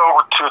moved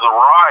over to the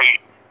right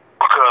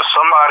because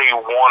somebody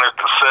wanted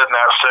to sit in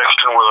that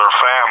section with her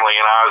family,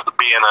 and I was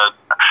being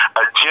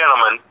a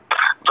gentleman.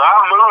 So I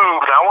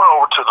moved. I went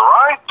over to the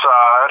right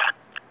side,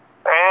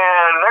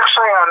 and next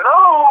thing I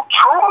know,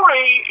 Troy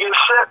is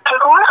set to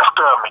the left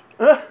of me.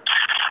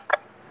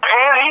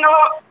 And he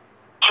looked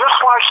just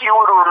like you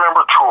would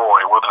remember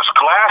Troy, with his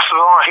glasses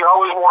on. He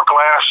always wore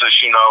glasses,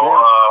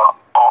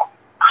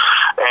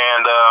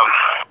 And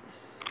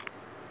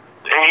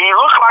he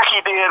looked like he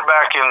did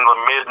back in the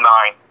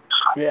mid-90s.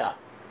 Yeah.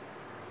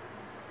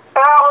 And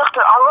I looked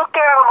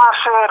at him, I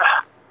said,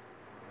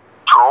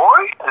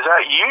 Troy, is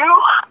that you?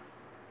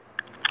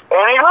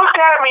 And he looked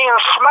at me and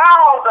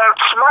smiled that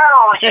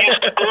smile he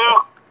used to do.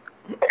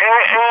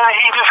 And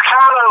he just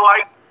kind of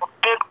like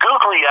did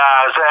googly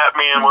eyes at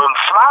me and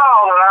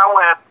smiled, and I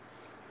went,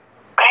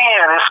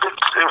 man, if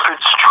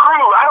it's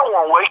true, I don't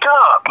want to wake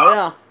up.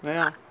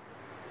 Yeah.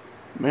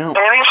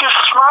 And he's just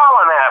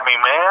smiling at me,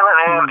 man,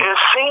 and it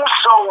seems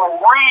so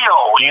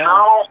real, you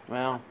know?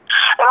 Wow.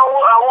 And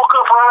I woke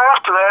up right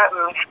after that,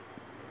 and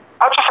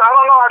I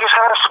don't know, I just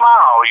had a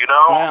smile, you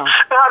know? Yeah.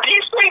 Now, do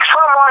you think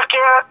something like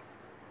that,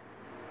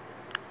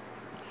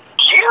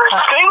 you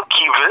think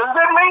he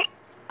visited me?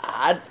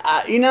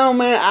 You know,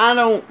 man, I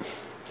don't,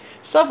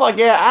 stuff like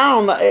that, I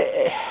don't know,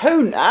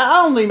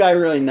 I don't think anybody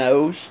really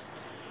knows.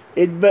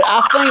 But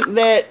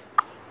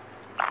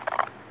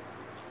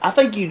I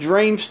think you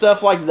dream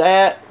stuff like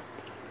that,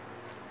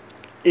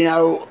 you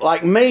know,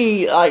 like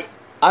me, like,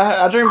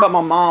 I dream about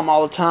my mom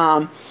all the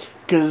time,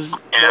 because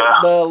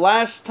the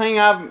last thing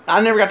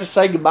I never got to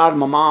say goodbye to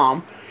my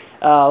mom.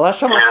 Last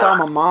time I saw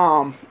my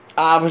mom,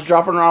 I was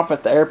dropping her off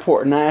at the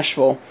airport in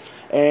Nashville,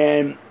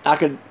 and I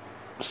could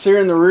see her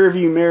in the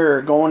rearview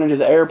mirror going into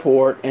the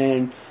airport,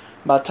 and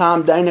by the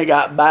time Dana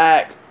got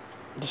back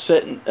to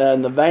sit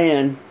in the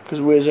van,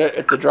 because we was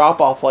at the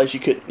drop-off place, you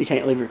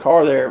can't leave your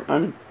car there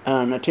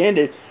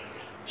unattended.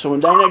 So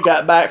when Dana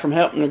got back from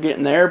helping her get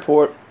in the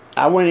airport,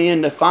 I went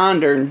in to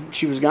find her, and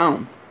she was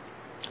gone.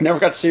 Never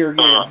got to see her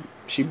again.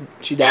 She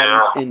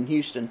died in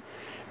Houston,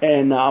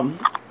 and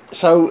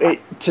so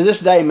to this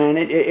day, man,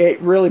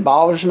 it really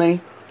bothers me.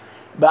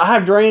 But I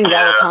have dreams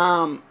all the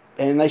time,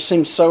 and they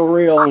seem so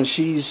real. And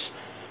she's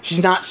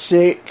not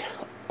sick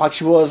like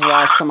she was the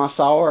last time I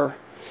saw her.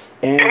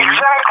 And,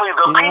 exactly.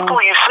 The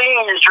people you see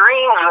in your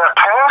dreams that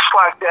pass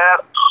like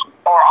that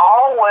are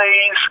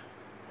always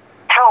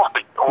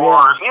healthy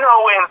or, you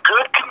know, in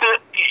good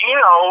condition, you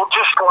know,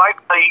 just like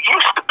they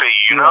used to be,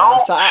 you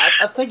know? So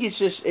I think it's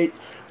just,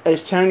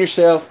 it's telling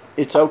yourself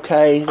it's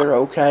okay, they're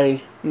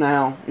okay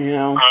now, you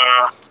know?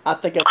 I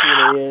think that's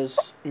what it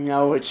is. You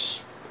know,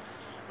 it's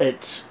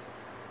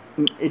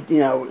you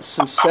know,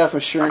 some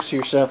self-assurance to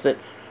yourself that,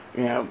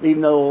 you know,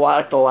 even though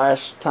like the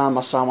last time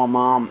I saw my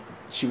mom,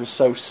 she was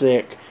so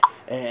sick,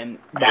 I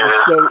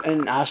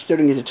still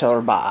didn't get to tell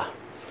her bye.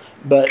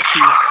 But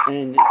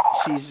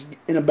she's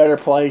in a better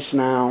place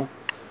now.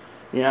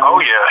 You know? Oh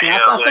yeah,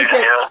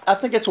 I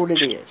think that's what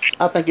it is.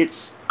 I think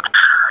it's.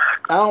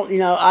 I don't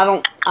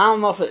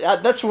know if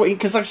that's what,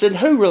 because like I said,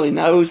 who really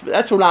knows? But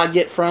that's what I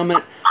get from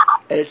it.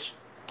 It's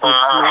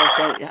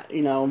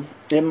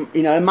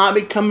it might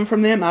be coming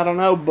from them. I don't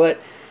know, but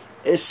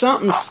it's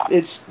something.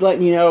 It's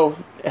letting you know,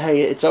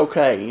 hey, it's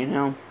okay. You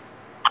know.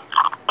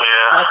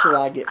 Yeah. That's what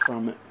I get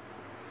from it.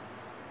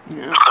 Yeah.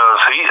 Because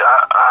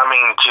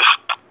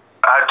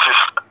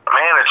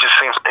man, it just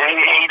seems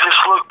he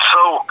just looked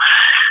so.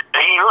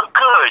 He looked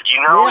good,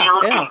 you know. He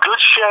looked in good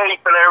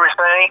shape and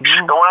everything.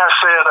 And when I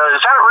said,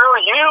 "Is that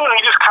really you?" and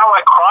he just kind of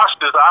like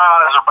crossed his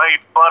eyes or made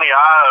funny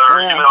eyes,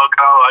 or you know,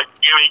 kind of like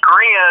he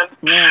grinned.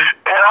 And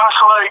I was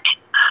like,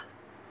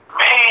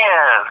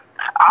 "Man,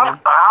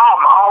 I'm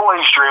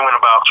always dreaming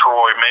about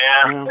Troy,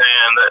 man."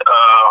 And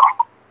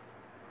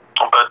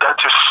but that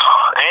just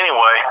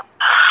anyway.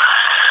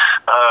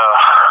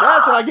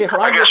 That's what I get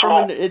from.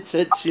 It. It's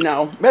you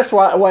know, that's the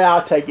way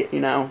I take it,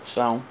 you know.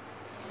 So.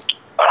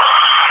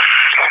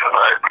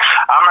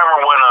 I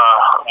remember when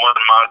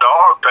my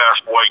dog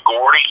passed away,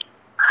 Gordy.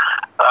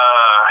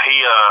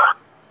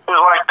 It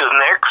was like the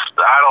next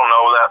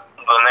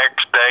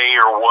day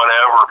or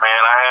whatever.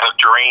 Man, I had a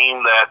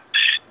dream that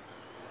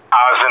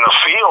I was in a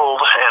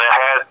field,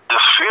 and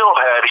this field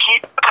had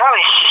kind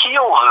of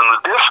hills in the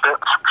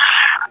distance,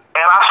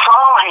 and I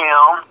saw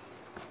him.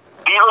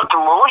 He looked a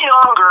little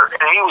younger,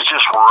 and he was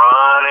just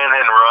running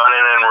and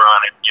running and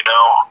running. You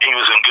know, he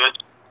was in good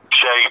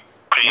shape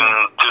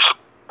and just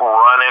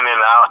running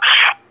and out.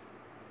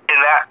 And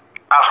that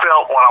I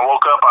felt when I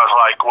woke up, I was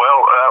like, well,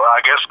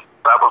 I guess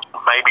that was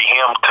maybe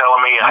him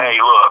telling me,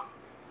 hey, look,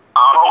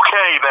 I'm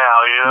okay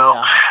now, you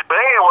know. But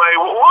anyway,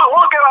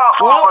 we'll get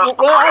off. I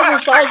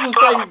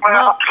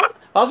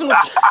was gonna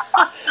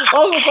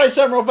say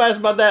something real fast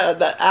about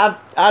that.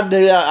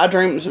 I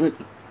dream.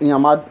 You know,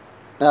 my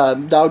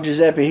dog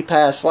Giuseppe, he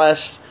passed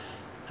last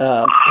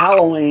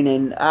Halloween,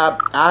 and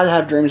I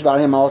have dreams about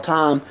him all the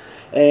time.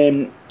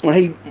 And when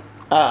he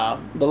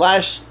the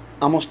last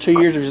almost 2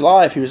 years of his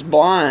life, he was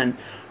blind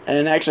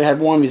and actually had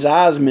one of his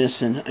eyes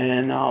missing.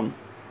 And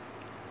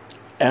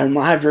when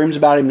I have dreams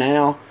about him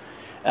now,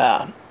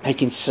 he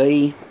can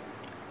see.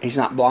 He's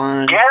not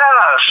blind. Yeah,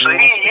 see,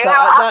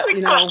 I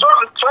think there's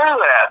something to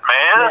that,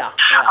 man.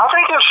 I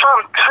think there's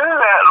something to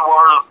that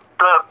where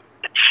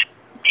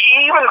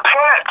even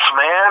pets,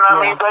 man. I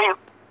mean,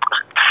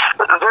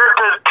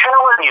 they're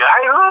telling you,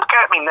 hey, look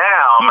at me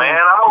now,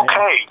 man. I'm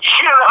okay.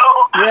 You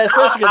know? Yeah,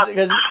 especially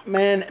because,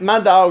 man, my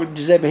dog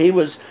Giuseppe, he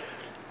was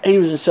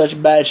in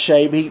such bad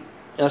shape. Like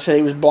I said,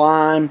 he was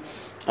blind.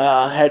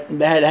 had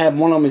to have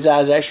one of his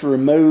eyes actually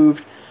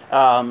removed.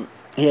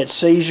 He had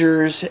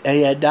seizures.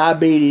 He had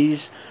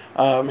diabetes.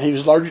 He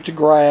was allergic to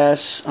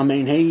grass. I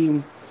mean,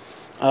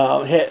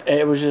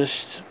 it was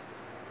just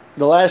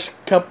the last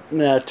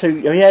couple two.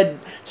 He had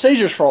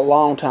seizures for a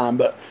long time,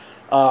 but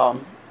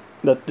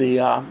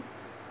the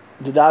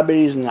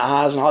diabetes and the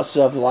eyes and all that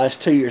stuff the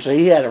last 2 years. So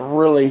he had a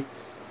really,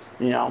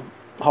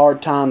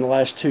 hard time the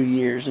last 2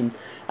 years. And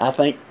I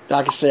think,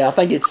 like I said, I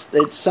think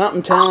it's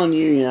something telling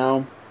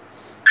you,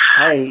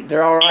 hey,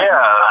 they're all right.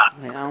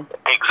 Yeah.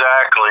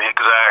 Exactly.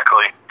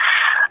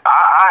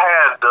 I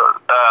had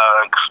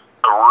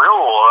a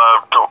real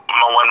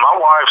when my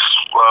wife's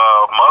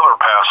mother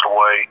passed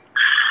away.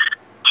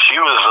 She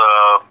was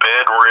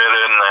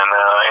bedridden and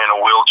in a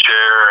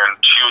wheelchair, and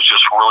she was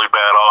just really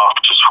bad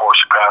off just before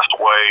she passed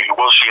away.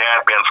 Well, she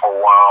had been for a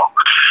while,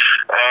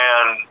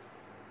 and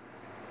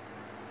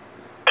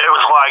it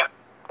was like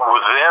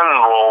within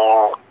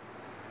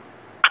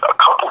a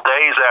couple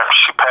days after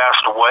she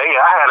passed away,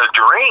 I had a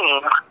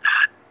dream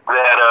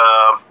that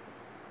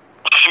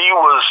she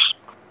was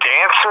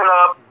dancing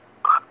up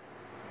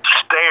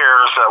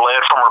stairs that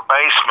led from her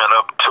basement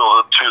up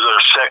to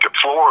their second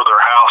floor of their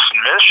house in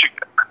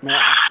Michigan.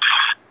 Yeah.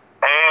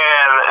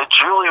 And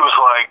Julie was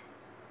like,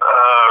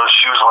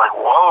 she was like,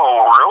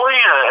 whoa, really?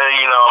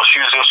 She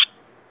was just,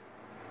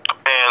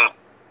 and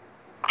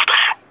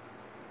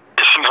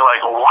she's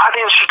like, why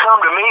didn't she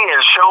come to me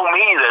and show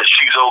me that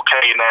she's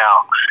okay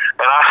now?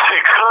 And I said,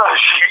 because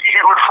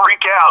you would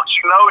freak out.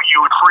 You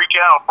would freak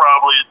out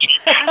probably if she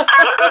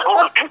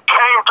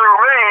came through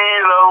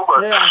me,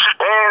 but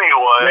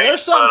anyway. Yeah,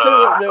 there's something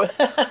to it.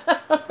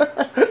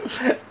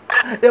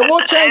 Yeah,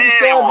 we'll change the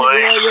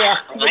subject. Yeah,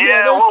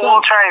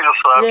 we'll change the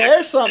subject. Yeah,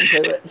 there's something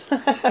to it.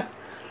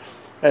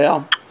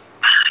 Yeah.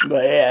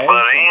 But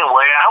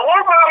anyway, what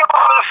about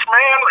all this,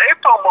 man?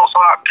 It's almost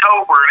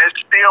October and it's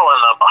still in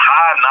the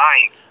high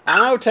 90s. I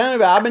know. Tell me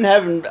about it. I've been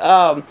having.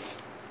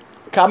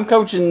 I'm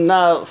coaching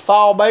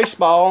fall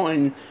baseball,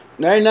 and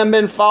there ain't nothing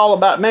been fall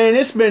about. Man,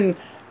 it's been.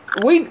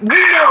 We never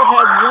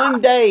had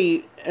one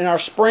day in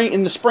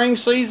the spring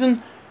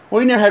season.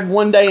 We never had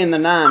one day in the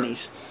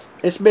 90s.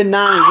 It's been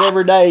 90s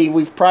every day.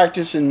 We've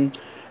practiced and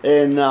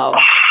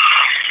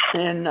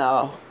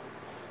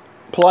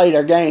played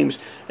our games,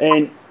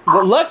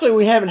 but luckily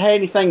we haven't had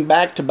anything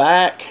back to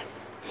back.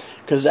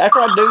 Because after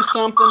I do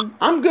something,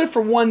 I'm good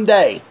for one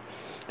day,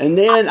 and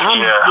then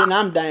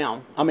I'm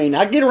down. I mean,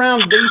 I get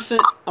around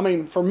decent. I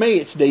mean, for me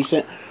it's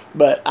decent,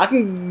 but I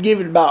can give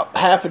it about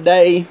half a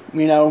day.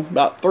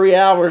 About 3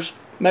 hours,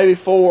 maybe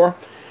 4,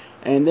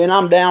 and then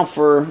I'm down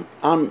for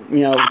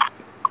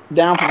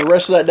the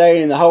rest of that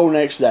day and the whole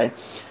next day.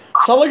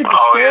 So I look at the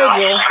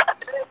schedule. Yeah.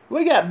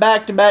 We got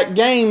back-to-back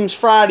games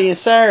Friday and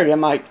Saturday.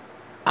 I'm like,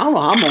 I don't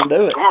know how I'm going to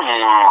do it. I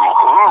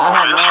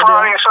have no idea.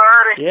 Friday and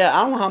Saturday? Yeah,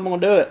 I don't know how I'm going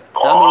to do it.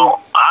 I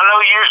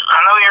know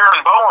you're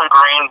in Bowling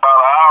Green, about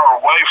an hour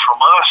away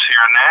from us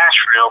here in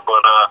Nashville,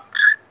 but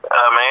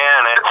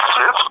man, it's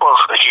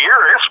supposed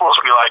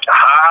to be like a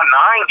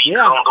high 90s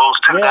on those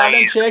 2 days. Yeah, I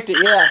done checked it.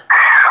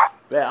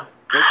 Yeah.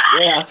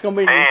 It's gonna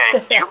be. Man,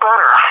 you better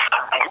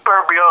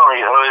be on.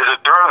 Is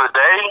it during the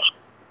day?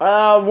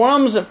 One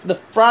of them's the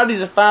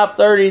Friday's at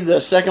 5:30.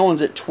 The second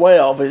one's at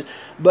 12.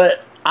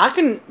 But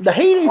the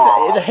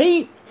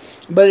heat.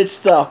 But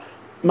it's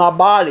my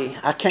body.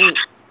 I can't.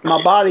 My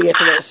body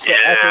after that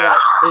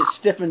it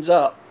stiffens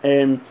up,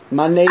 and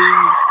my knees,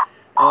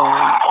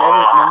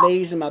 my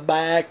knees and my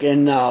back,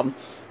 and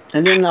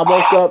then I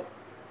woke up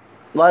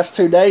last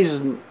 2 days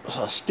with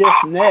a stiff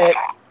neck,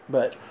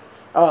 but.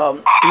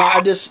 I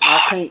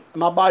can't.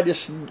 My body I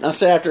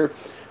say after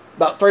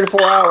about 3 to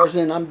 4 hours,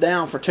 then I'm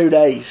down for 2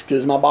 days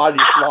because my body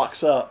just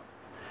locks up.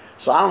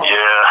 So I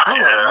don't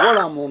know what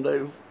I'm gonna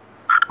do.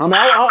 I mean,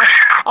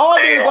 all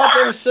I do is go out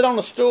there and sit on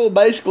a stool,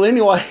 basically,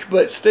 anyway.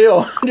 But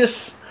still,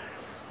 just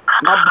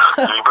you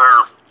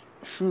better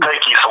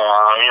take you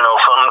something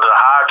to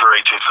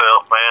hydrate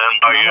yourself, man.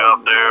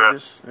 Out there,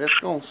 it's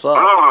gonna suck.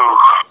 Ooh.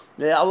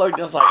 Yeah, I looked.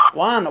 I was like,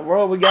 why in the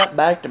world we got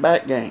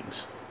back-to-back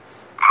games?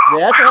 Yeah,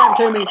 that's what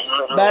happened to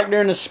me back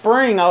during the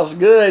spring. I was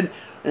good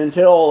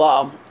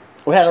until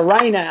we had a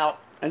rain out,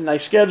 and they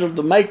scheduled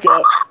the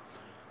makeup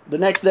the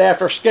next day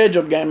after a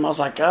scheduled game. I was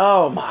like,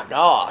 oh my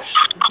gosh.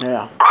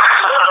 Yeah.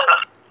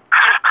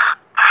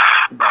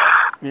 But,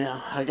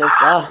 I guess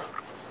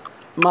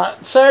my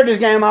Saturday's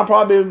game, I'm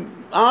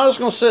just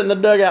going to sit in the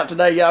dugout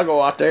today. Y'all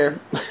go out there.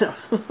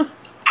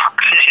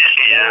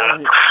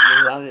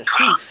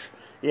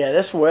 Yeah,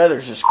 this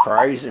weather's just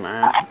crazy,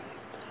 man.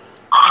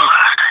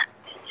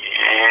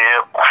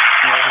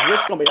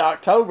 It's going to be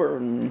October,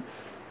 and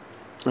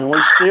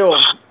we still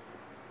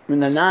in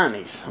the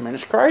 90s. I mean,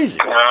 it's crazy.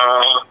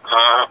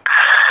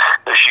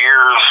 This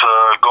year's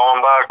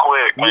going by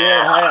quick, man.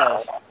 Yeah, it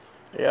has.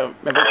 Yeah,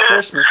 maybe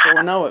Christmas, so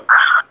we know it.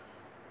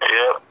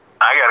 Yep.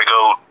 I gotta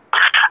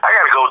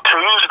go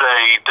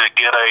Tuesday to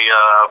get a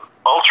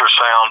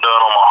ultrasound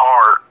done on my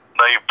heart.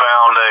 They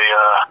found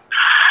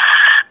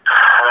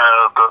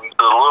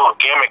the little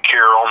gimmick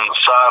here on the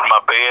side of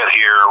my bed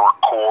here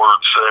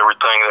records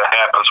everything that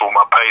happens with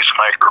my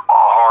pacemaker, my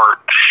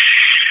heart.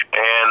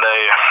 And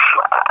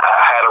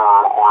I had a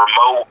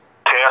remote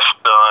test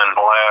done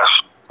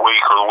last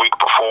week or the week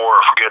before,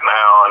 I forget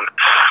now,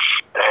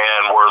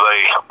 and where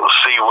they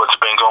see what's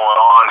been going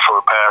on for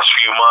the past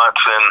few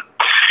months. And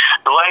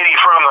the lady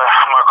from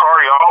my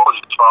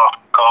cardiologist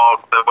office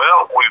called, said,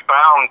 well, we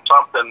found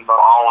something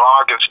on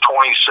August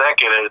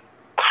 22nd at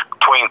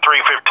between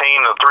 3:15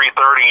 and 3:30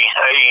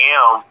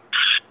 a.m.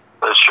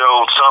 that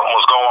showed something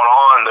was going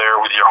on there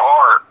with your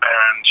heart.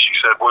 And she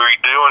said, were you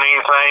doing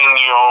anything,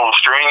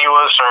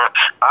 strenuous? Or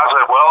I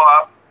said, well,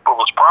 I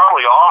was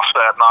probably off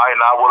that night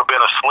and I would have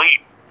been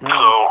asleep. Mm-hmm.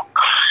 So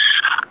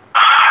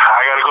I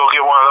got to go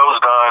get one of those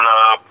done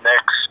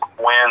next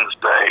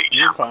Wednesday.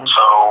 Okay.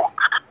 So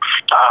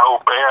I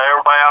hope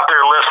everybody out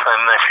there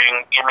listening, if you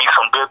can give me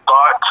some good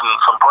thoughts and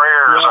some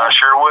prayers, I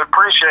sure would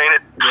appreciate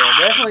it. Yeah,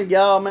 definitely,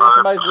 y'all. Man, if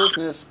somebody's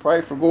listening, just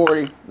pray for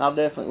Gordy. I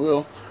definitely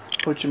will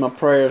put you in my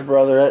prayers,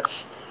 brother.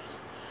 That's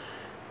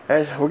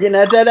we're getting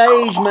at that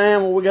age,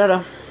 man, where we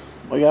gotta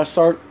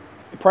start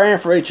praying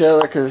for each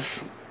other,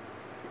 because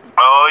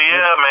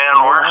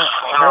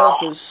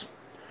health is.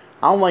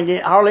 I don't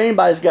think hardly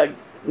anybody's got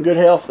good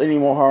health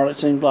anymore, Harlan, it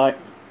seems like.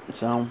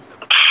 So.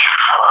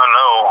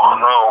 I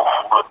know.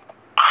 But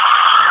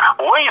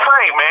what do you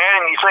think,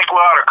 man? You think we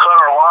ought to cut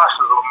our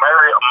losses of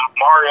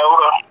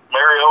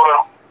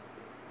Mariota?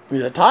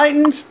 The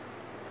Titans?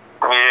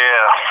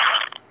 Yeah.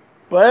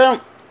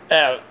 Well,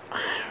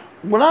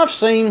 what I've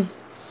seen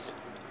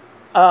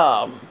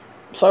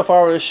so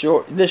far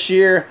this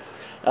year,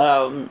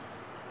 I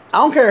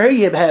don't care who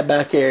you had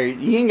back there.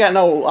 You ain't got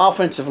no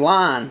offensive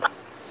line.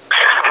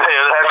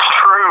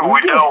 We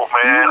don't,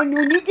 man.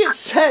 When you get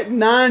sacked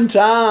 9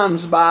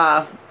 times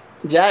by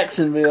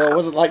Jacksonville,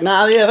 was it like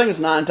 9? Yeah, I think it's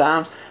 9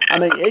 times. I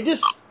mean, it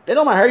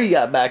don't matter who you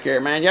got back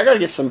there, man. Y'all got to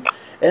get some.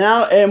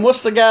 And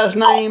what's the guy's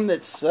name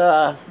that's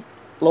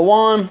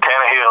Lawan?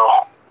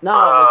 Tannehill.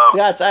 No, the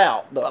guy's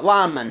out. The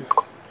lineman.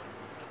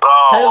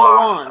 Taylor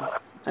Lawan.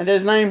 Ain't that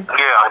his name?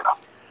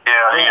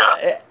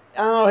 Yeah.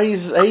 I know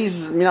he's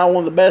one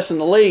of the best in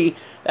the league.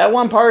 That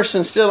one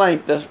person still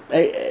ain't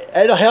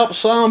it'll help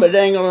some, but it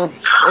ain't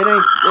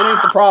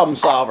the problem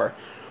solver.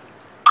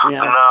 No, we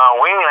ain't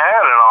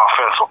had an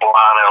offensive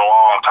line in a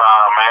long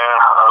time, man.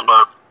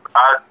 But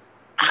I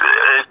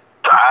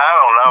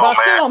don't know,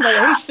 but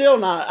man.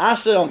 I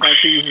still don't think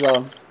he's I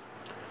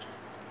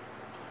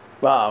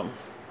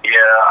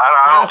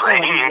don't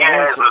think he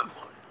has it.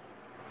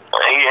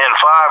 In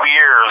 5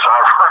 years,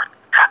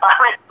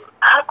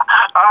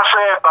 I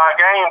said by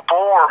game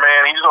 4,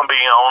 man, he's going to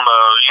be on the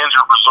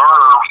injured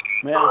reserve.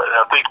 Yeah.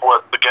 I think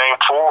the game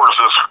 4 is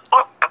this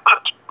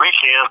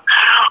weekend.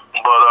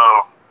 But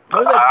who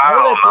they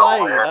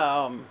play?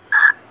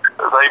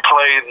 They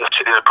played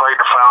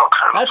the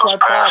Falcons. That's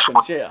right,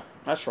 Falcons. Yeah,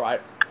 that's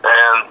right.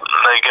 And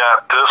they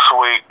got this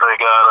week. They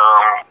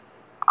got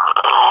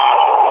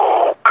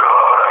oh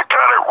God, I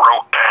got it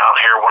wrote down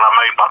here when I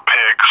made my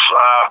picks.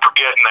 I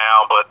forget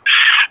now, but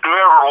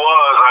whoever it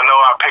was, I know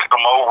I picked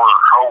them over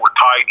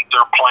Titans.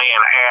 They're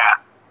playing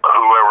at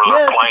whoever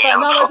they're playing.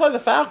 No, they play the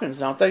Falcons,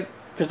 don't they?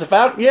 Because they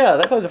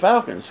play the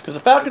Falcons. Because the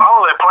Falcons.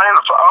 Oh, they're playing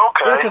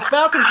okay. Yeah, because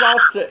Falcons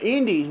lost to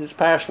Indy this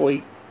past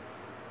week.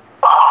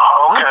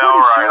 Oh,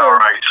 okay, all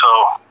right. So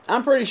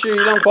I'm pretty sure,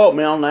 you don't quote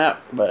me on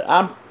that, but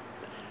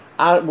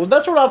well,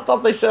 that's what I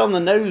thought they said on the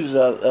news.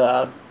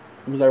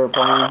 They were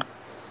playing.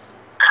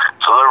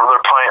 So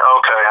they're playing.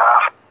 Okay,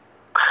 I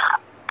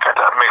got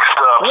that mixed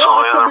up.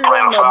 Well, so they're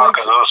playing the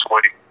Falcons this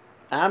week.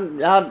 I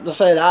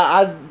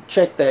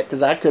checked that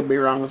because I could be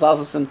wrong. Because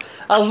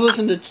I was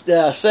listening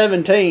to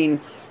 17.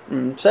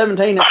 17 is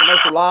the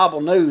most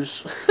reliable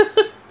news.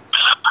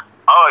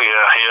 Oh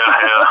yeah.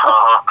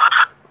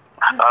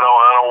 I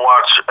don't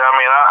watch. I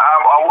mean,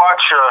 I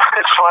watch.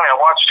 It's funny. I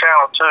watch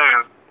Channel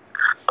 2.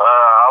 I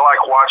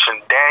like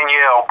watching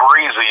Danielle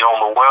Breezy on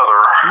the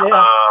weather.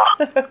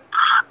 Yeah.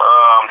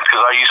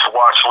 Because I used to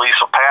watch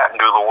Lisa Patton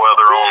do the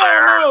weather on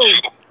there.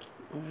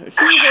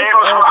 She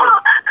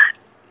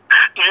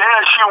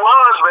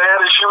was, man.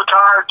 And she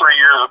retired 3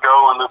 years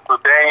ago, and the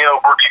Danielle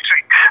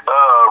Breezy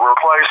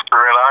replaced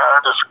her. And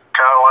I just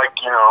kind of like,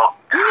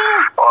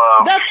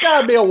 that's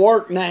got to be a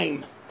work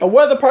name. A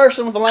weather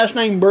person with the last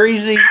name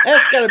Breezy.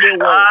 That's got to be a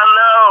work. I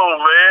know,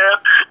 man.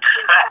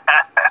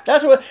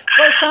 That's what.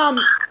 First time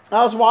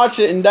I was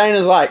watching it, and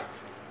Dana's like,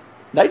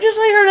 "They just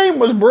say her name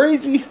was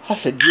Breezy?" I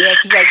said, "Yeah."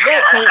 She's like,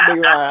 "That can't be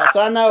right." I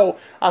said, "I know."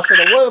 I said,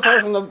 "The weather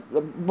person,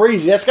 the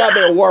Breezy. That's got to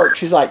be a work."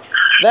 She's like,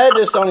 "That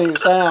just don't even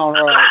sound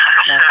right."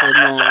 I said,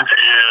 "No." Yeah.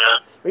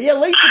 But yeah,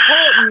 Lisa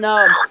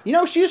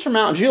Patton. She was from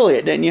Mount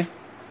Juliet, didn't you?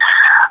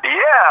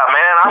 Yeah,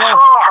 man. I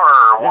saw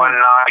her one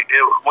night.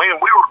 We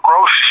were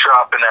grocery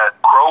shopping at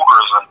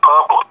Kroger's and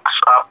Publix.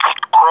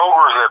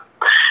 Kroger's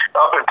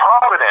up in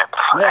Providence,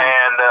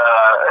 and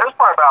it was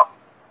probably about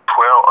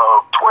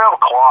 12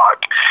 o'clock.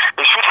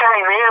 And she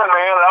came in,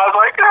 man, and I was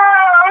like,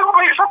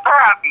 Lisa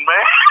Patton,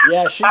 man.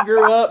 Yeah, she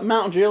grew up in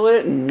Mount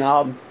Juliet, and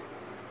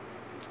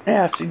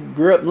Yeah, she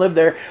grew up and lived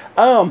there.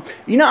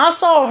 You know, I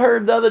saw her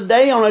the other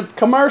day on a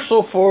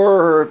commercial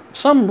for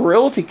some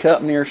realty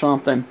company or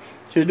something.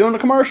 She was doing a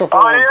commercial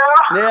for them.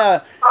 Yeah?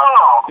 Yeah.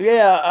 Oh.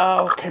 Yeah,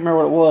 I can't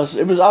remember what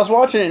it was. I was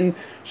watching it,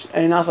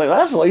 and I was like,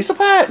 that's Lisa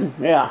Patton.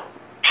 Yeah.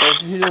 So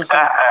she's doing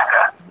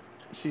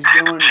she's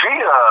doing...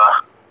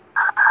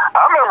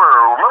 I remember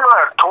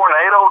that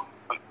tornado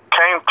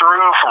came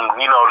through from,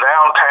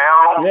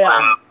 downtown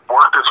and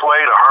worked its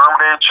way to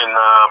Hermitage and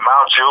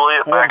Mount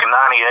Juliet back in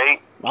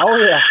 98. Oh,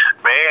 yeah.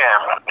 Man,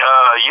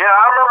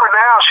 I remember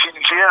now.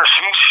 She's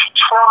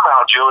from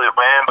Mount Juliet,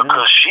 man,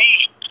 because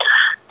she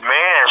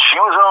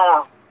was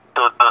on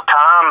the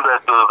time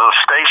that the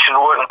station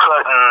wasn't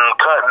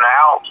cutting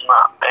out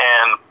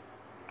and,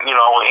 in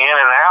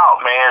and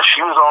out, man.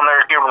 She was on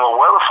there giving the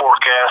weather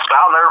forecast.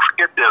 I'll never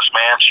forget this,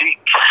 man. She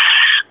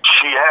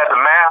had the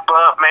map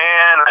up,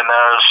 man, and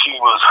I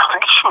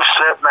think she was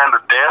sitting at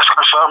her desk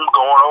or something,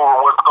 going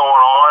over what's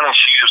going on, and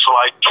she was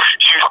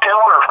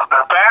telling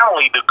her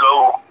family to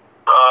go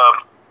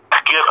to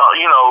get,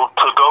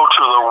 to go to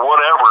the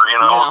whatever,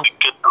 to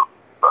get the,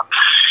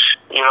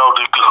 to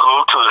go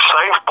to the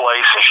safe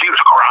place, and she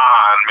was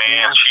crying,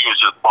 man. Yeah. She was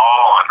just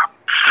bawling.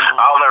 Yeah.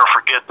 I'll never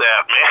forget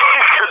that, man,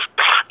 because,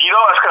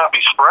 it's got to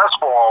be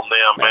stressful on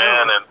them,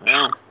 man.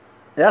 And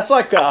that's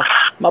like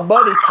my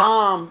buddy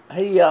Tom.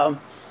 He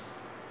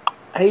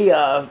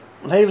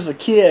was a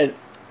kid,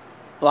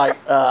 like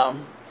 6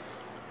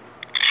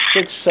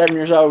 or 7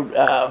 years old.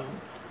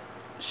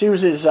 She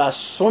was his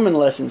swimming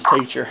lessons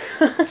teacher.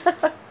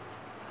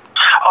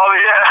 Oh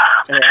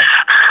yeah. Yeah.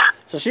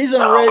 So she's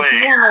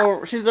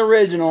she's the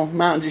original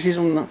Mountain. She's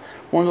one of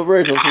the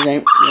originals. She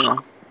ain't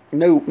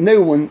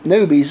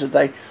newbies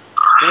that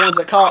the ones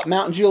that call it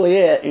Mountain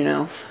Juliet. Yeah,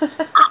 Mount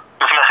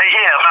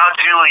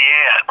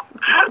Juliet.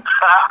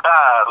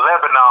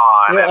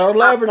 Lebanon. Yeah, or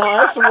Lebanon.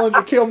 That's the ones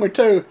that kill me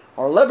too.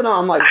 Or Lebanon.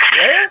 I'm like,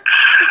 yeah.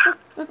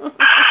 No.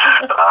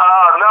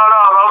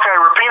 Okay,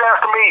 repeat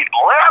after me.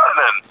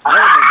 Lebanon.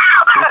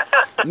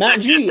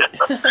 Mount Juliet.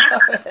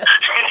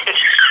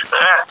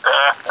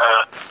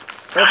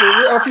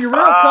 If you're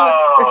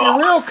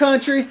real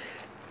country,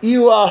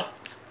 you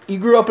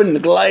grew up in the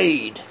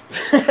Glade.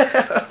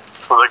 The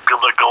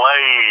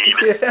Glade.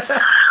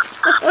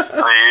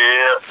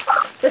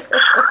 Yeah.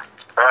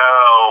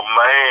 Oh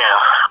man.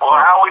 Well,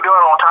 how are we doing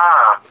on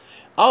time?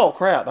 Oh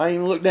crap! I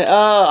didn't even look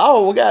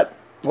down.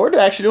 We're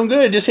actually doing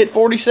good. It just hit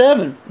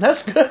 47.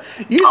 That's good.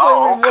 Usually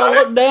when I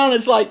look down,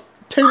 it's like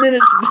 2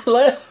 minutes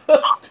left.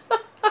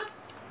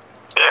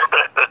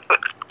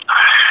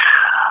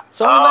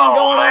 Something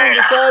going on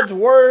besides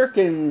work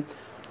and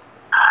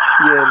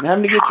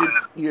having to get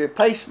your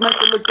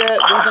pacemaker looked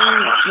at.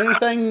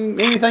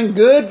 Anything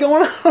good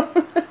going on?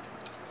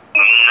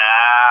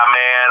 Nah,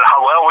 man.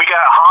 Well, we got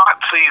haunt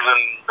season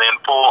in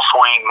full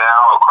swing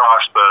now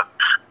across the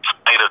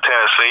state of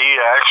Tennessee,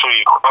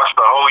 actually across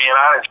the whole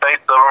United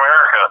States of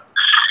America.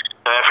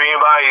 And if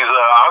anybody's,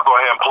 I'll go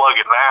ahead and plug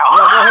it now.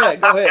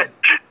 Yeah, go ahead.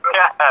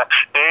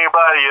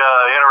 Anybody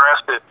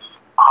interested in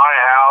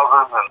haunted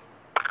houses and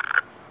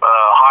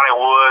haunted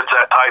woods,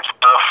 that type of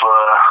stuff,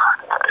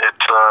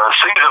 it's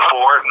season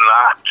for it,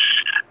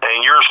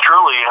 and yours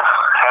truly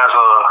has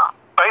a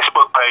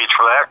Facebook page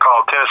for that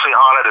called Tennessee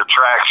Haunted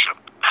Attraction,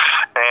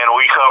 and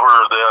we cover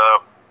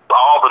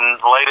all the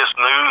latest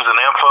news and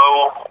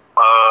info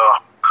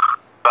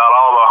about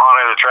all the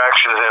haunted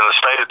attractions in the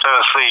state of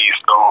Tennessee.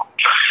 So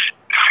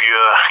if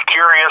you're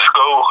curious,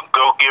 go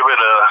give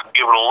it a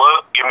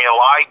look, give me a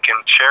like,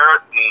 and share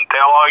it, and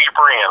tell all your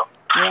friends.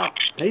 Yeah,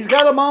 he's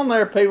got them on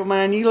there, people,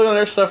 man. You look at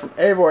their stuff from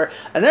everywhere.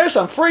 And there's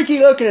some freaky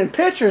looking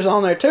pictures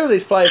on there, too,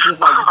 these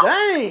places. Like,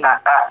 dang.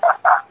 Man,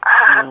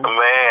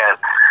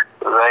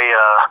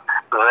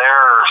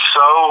 they're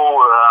so,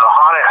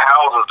 haunted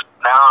houses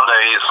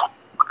nowadays,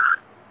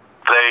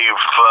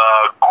 they've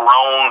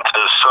grown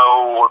to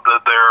so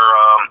that they're,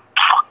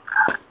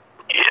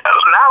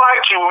 not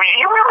like you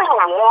remember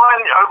the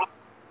one,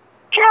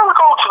 you ever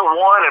go to the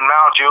one in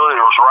Mount Juliet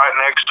that was right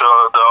next to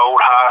the old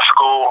high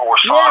school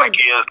where Sonic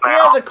is now?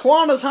 Yeah, the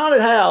Kiwanis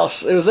Haunted House.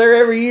 It was there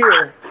every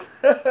year.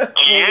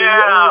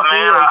 Yeah,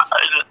 man.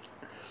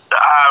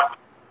 I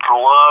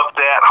love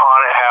that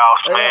haunted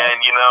house,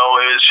 man.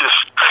 It's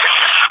just,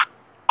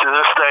 to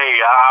this day,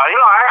 I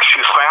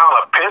actually found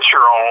a picture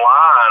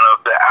online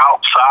of the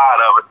outside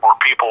of it where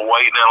people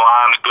waiting in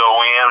line to go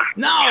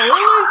in. No,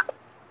 really?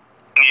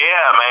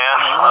 Yeah,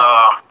 man.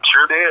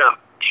 Sure did.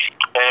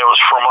 And it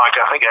was from, I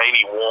think,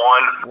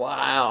 81.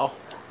 Wow.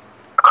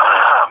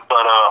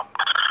 But,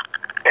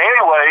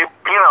 anyway,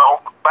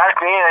 back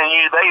then,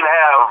 they'd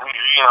have,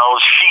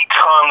 sheets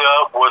hung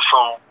up with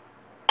some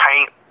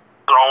paint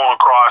thrown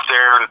across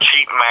there and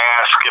cheap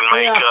mask and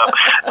makeup.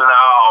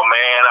 No,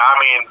 man, I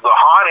mean, the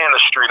haunt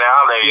industry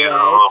nowadays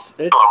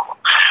is a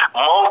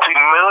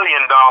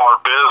multi-million-dollar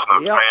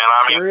business, man. I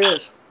mean, sure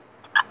is.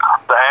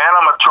 The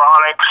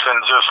animatronics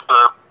and just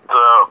the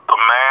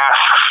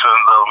masks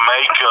and the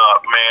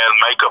makeup, man,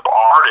 makeup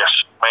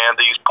artists, man,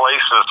 these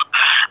places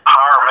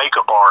hire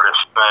makeup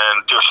artists,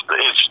 and just,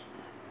 if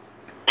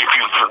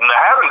you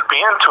haven't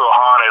been to a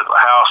haunted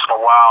house in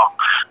a while,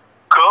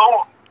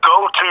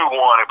 go to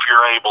one if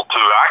you're able to.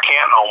 I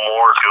can't no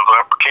more because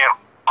I can't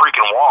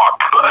freaking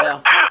walk. But,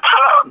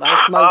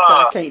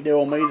 I can't do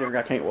them either.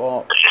 I can't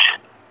walk.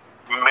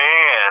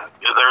 Man,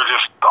 they're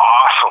just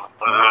awesome.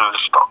 They're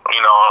just,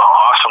 an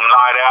awesome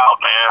night out,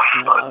 man.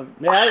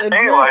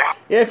 Anyway.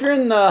 If you're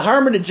in the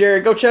Hermitage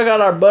area, go check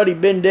out our buddy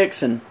Ben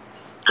Dixon.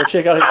 Go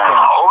check out his place.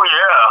 Oh,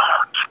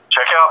 yeah.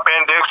 Check out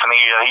Ben Dixon.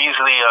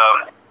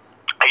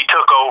 He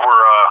took over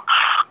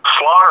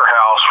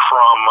Slaughterhouse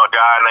from a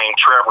guy named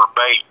Trevor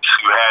Bates,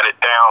 who had it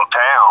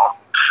downtown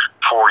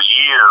for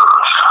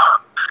years.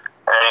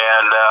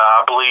 And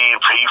I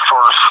believe he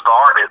first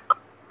started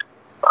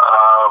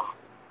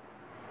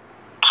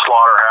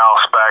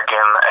Slaughterhouse back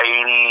in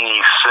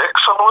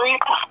 '86, I believe.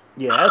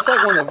 Yeah, that's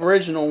like one of the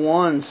original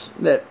ones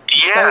that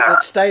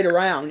stayed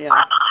around, yeah.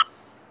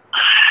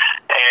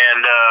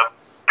 And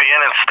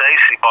Ben and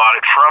Stacy bought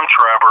it from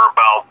Trevor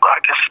I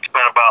guess it's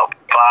been about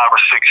 5 or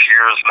 6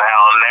 years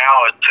now, and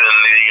now it's in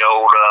the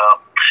old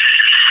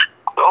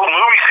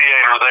movie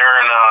theater there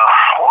in,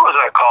 what was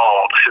that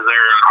called?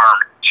 There in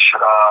Hermitage.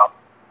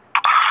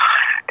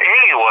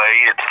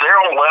 Anyway, it's there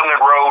on Lebanon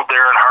Road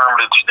there in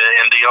Hermitage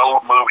in the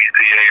old movie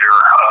theater.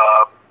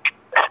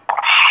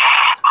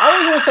 I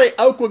was going to say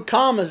Oakwood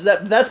Commons.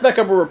 That's back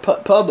up where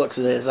Publix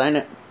is, ain't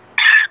it?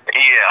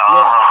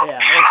 Yeah.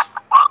 Yeah.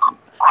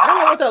 I don't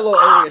know what that little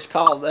area is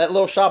called. That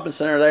little shopping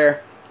center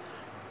there.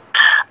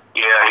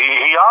 Yeah,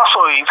 he's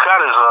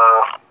got his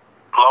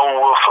Lone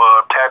Wolf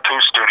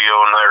tattoo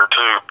studio in there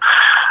too.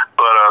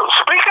 But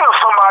speaking of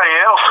somebody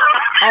else,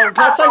 can I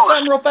say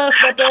something real fast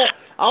about that?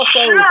 Also,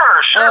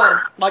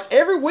 sure. Like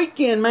every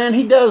weekend, man,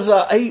 he does.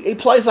 He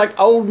plays like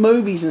old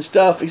movies and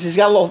stuff. He's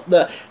got a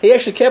little. He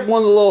actually kept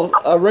one of the little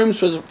rooms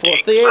for a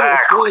theater.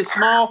 It's really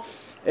small,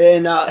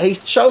 and he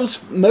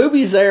shows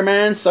movies there,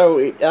 man. So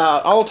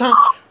all the time,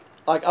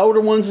 like older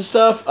ones and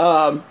stuff.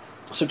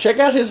 So check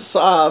out his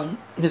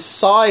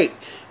site,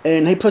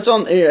 and he puts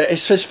on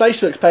his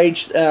Facebook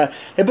page.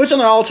 He puts on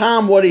there all the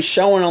time what he's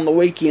showing on the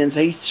weekends.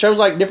 He shows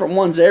like different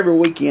ones every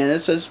weekend.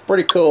 It's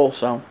pretty cool.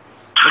 So.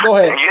 Go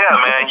ahead. Yeah,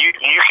 man. You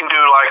can do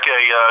like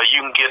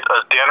you can get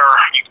a dinner.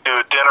 You can do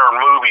a dinner and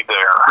movie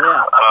there.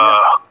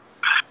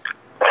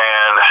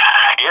 And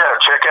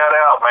check that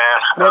out, man.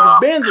 Yeah, because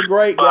Ben's a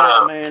great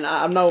guy, man.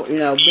 I know,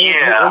 Ben.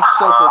 He's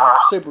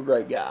super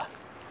great guy.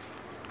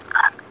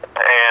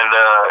 And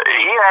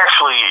he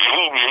actually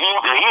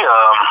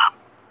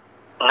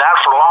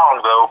not for long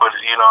though, but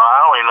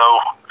I only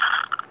know.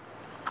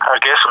 I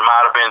guess it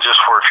might have been just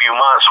for a few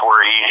months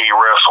where he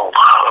wrestled.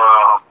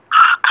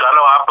 Because I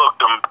know I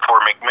booked him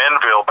for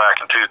McMinnville back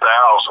in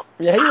 2000.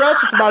 Yeah, he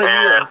wrestled for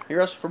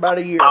about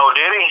a year. Oh,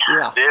 did he?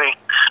 Yeah. Did he?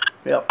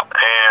 Yep.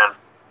 And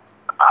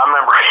I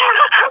remember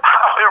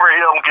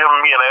him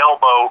giving me an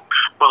elbow.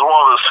 It was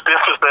one of the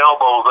stiffest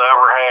elbows I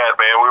ever had,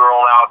 man. We were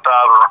on the outside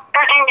of the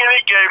ring, and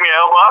he gave me an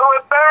elbow. I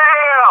went,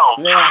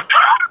 damn! Yeah.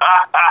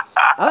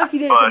 I think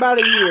he did it for about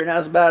a year, and that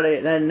was about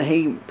it. And then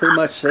he pretty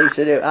much said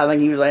I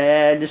think he was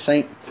like, this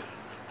ain't...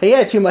 He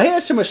had too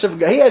much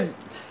stuff. He had a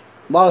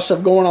lot of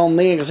stuff going on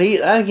then, because I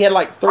think he had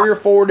like 3 or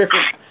 4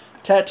 different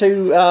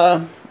tattoo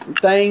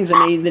things,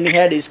 and then he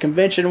had his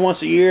convention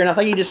once a year, and I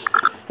think he just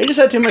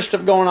had too much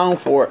stuff going on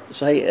for it.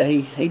 So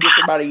he did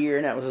for about a year,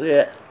 and that was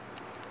it.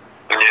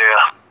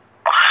 Yeah.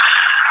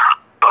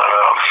 But I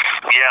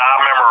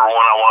remember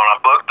when I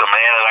booked him,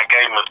 man, and I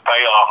gave him his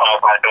payoff. I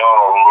was like,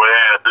 oh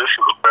man, this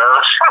is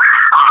embarrassing.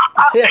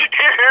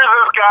 Here's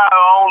this guy who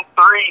owns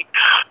 3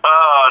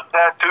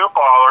 tattoo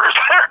parlors,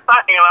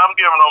 and I'm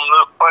giving him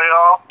this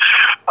payoff.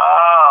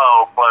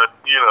 Oh, but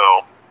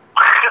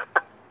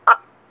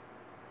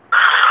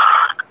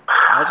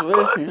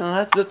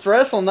that's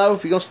wrestling though.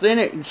 If you're gonna stay in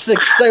it and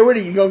stay with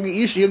it, you're gonna get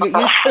used to it.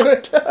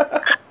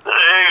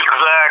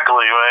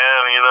 Exactly,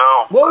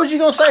 man. What was you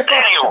gonna say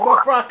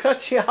before I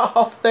cut you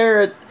off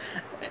there?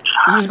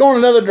 You was going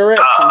another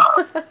direction.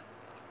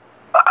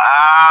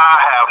 I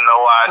have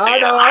no idea. I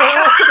know.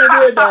 I shouldn't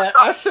have did that.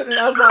 I shouldn't.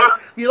 I was like,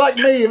 you like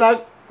me. If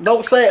I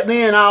don't say it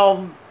then,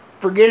 I'll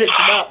forget it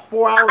about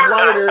 4 hours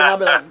later, and I'll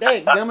be like,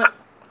 dang, damn it.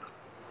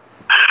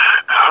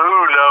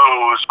 Who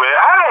knows, man?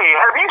 Hey,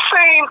 have you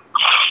seen,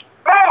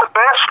 man, the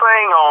best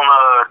thing on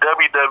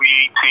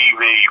WWE TV,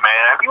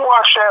 man? Have you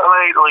watched that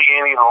lately,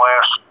 any of the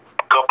last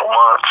couple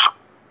months?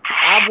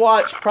 I've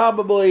watched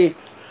probably,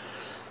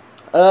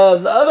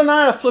 the other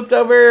night I flipped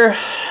over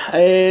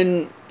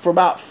and for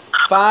about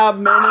 5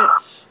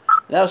 minutes.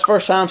 That was the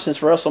first time since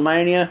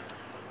WrestleMania.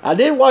 I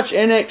did watch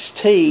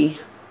NXT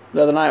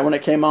the other night when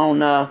it came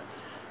on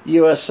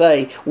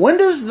USA. When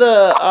does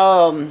the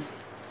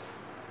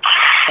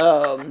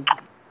other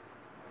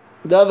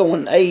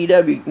one,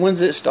 AEW, when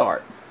does it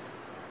start?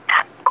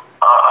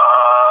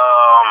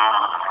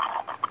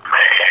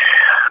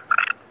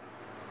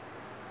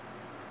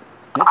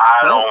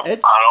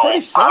 It's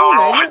pretty soon, I don't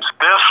know ain't if it's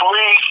this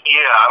week.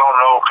 Yeah, I don't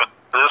know if it's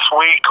this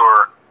week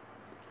or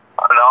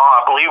no.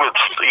 I believe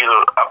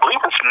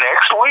it's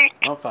next week.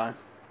 Okay.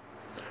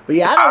 But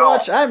yeah, I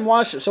haven't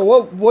watched it. So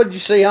what did you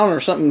see on her?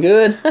 Something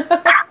good? Man,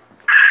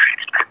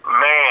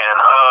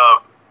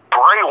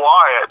 Bray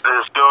Wyatt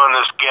is doing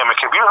this gimmick.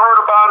 Have you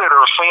heard about it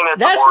or seen it?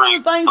 That's one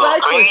of the things I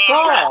actually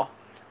saw.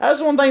 That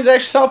was one of the things I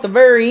actually saw at the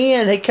very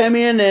end. He came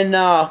in and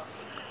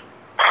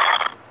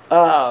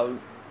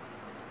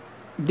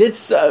did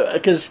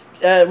because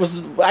it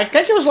was, I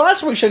think it was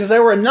last week's show because they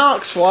were in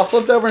Knoxville. I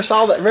flipped over and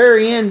saw that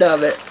very end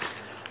of it,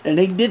 and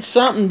he did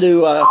something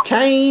to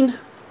Kane.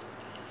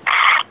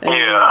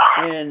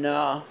 And,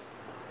 and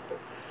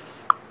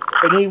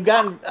he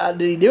got.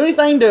 Did he do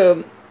anything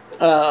to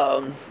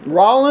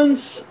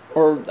Rollins?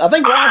 Or I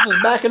think Rollins was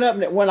backing up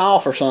and it went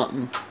off or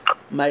something.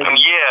 Maybe. Yeah,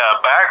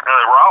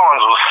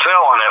 Rollins was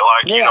selling it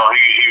like he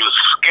was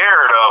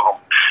scared of him.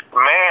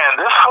 Man,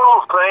 this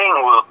whole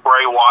thing with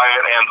Bray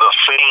Wyatt and the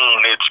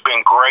Fiend, it's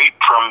been great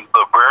from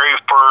the very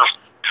first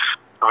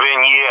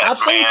vignette. I've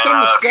seen some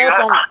of the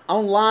stuff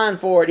online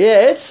for it.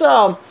 Yeah, it's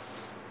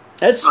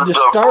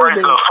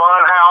disturbing. The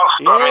Fun House.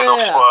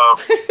 Yeah.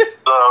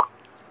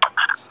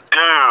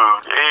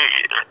 Dude,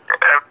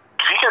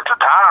 if you get the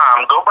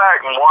time, go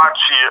back and watch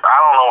it. I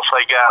don't know if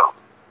they got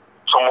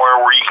somewhere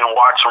where you can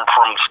watch them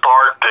from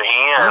start to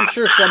end. I'm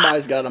sure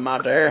somebody's got them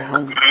out there.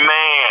 Man,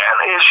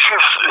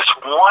 it's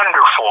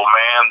wonderful,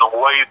 man. The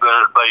way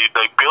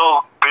they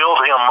build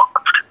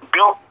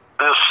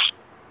this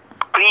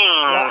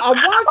theme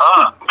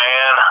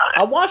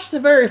I watched the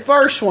very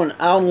first one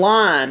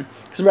online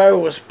because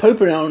everybody was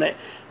pooping on it.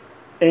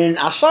 And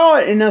I saw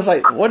it, and I was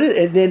like, "What is?"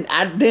 And then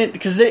I didn't,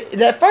 because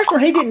that first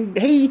one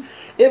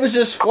it was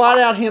just flat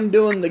out him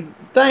doing the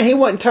thing. He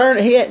wasn't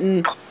turning. He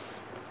hadn't.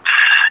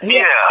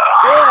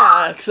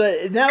 Yeah. So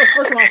that was the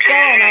first one I saw,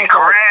 and I was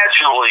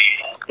gradually.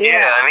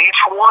 And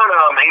each one of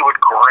them, he would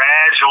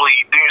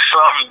gradually do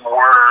something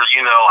where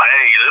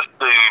hey, this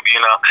dude,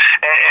 and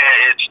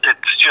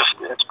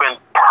it's been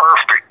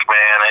perfect,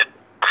 man.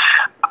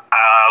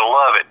 I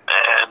love it,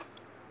 and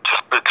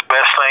just it's the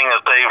best thing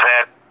that they've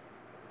had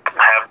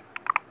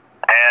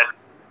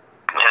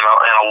in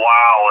a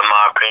while, in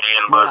my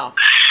opinion. But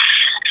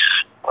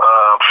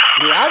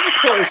I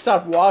completely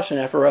stopped watching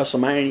after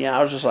WrestleMania.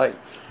 I was just like,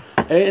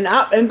 and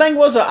the thing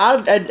was,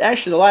 I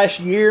actually the last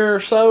year or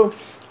so,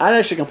 I'd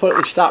actually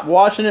completely stopped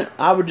watching it.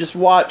 I would just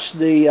watch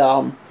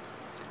the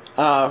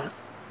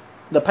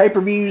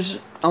pay-per-views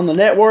on the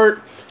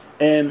network,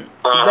 and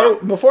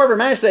before every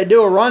match they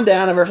do a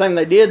rundown of everything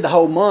they did the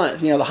whole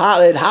month. They'd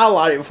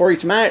highlight it before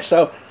each match.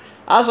 So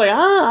I was like,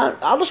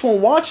 I just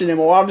won't watch it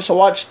anymore. I'll just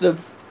watch the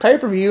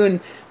pay-per-view,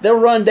 and they'll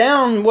run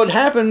down what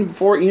happened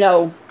before,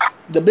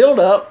 the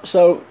build-up.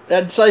 So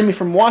that'd save me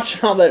from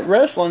watching all that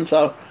wrestling.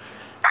 So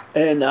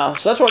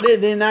that's what I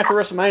did. Then after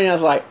WrestleMania, I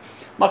was like,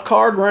 my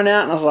card ran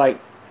out, and I was like,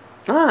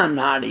 I'm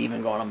not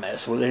even going to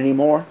mess with it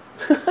anymore.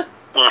 Because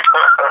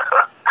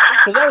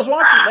I was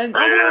watching, and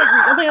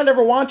I think I'd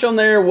ever watch on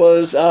there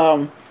was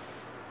the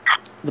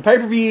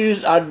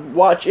pay-per-views. I'd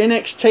watch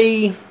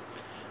NXT.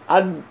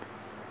 I'd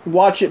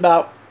watch it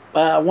about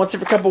once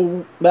every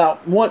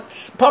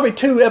probably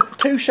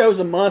two shows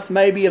a month,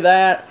 maybe, of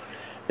that.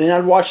 And then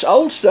I'd watch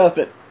old stuff,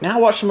 but now I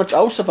watch so much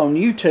old stuff on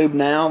YouTube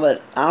now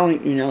that I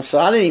don't, so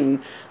I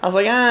was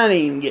like, I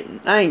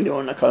ain't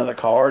doing the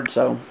card,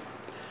 so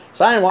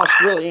I didn't watch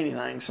really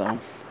anything, so.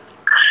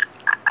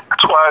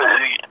 That's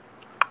why,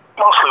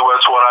 mostly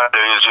that's what I do,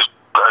 is just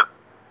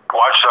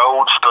watch the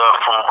old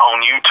stuff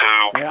on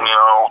YouTube,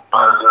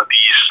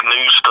 these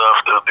new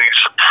stuff,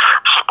 these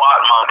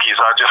spot monkeys.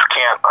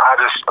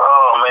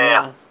 Oh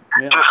man.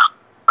 Yeah. Just,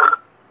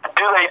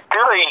 do they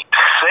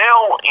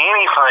sell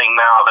anything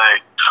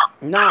nowadays?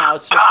 No,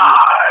 it's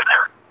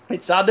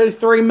just, I do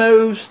 3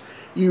 moves,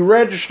 you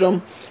register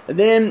them, and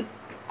then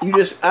you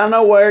just, out of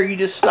nowhere, you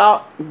just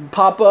stop,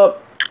 pop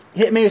up,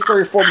 hit me with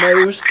 3 or 4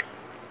 moves,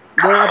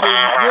 then I'll do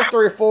your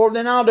 3 or 4,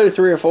 then I'll do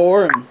 3 or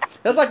 4, and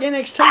that's like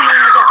NXT, man.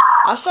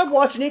 I stopped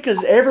watching it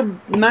because every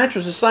match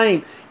was the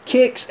same.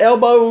 Kicks,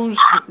 elbows,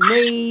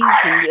 knees,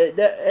 and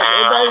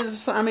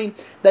everybody's,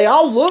 they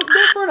all look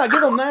different, I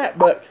give them that,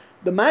 but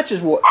the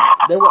matches,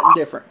 they wasn't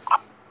different.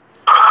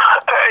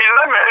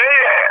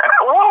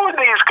 What would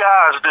these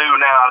guys do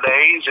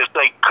nowadays if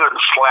they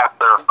couldn't slap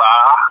their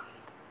thigh?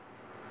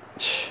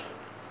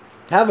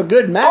 Have a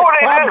good match,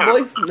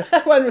 probably.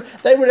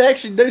 They would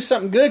actually do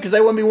something good because they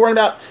wouldn't be worried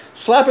about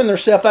slapping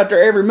themselves after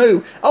every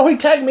move. Oh, he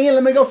tagged me in,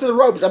 let me go through the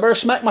ropes. I better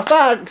smack my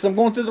thigh because I'm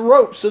going through the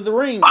ropes of the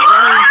ring.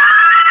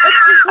 That's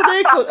just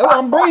ridiculous. Oh,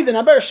 I'm breathing.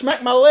 I better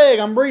smack my leg.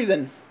 I'm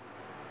breathing.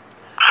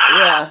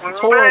 Yeah, it's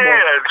horrible.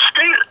 Man,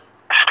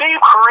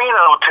 Steve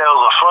Corino tells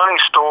a funny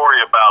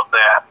story about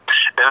that.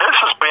 And this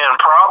has been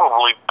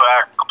probably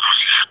back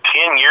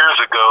 10 years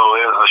ago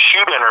as a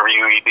shoot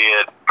interview he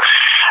did.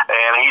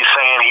 And he's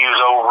saying he was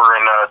over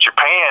in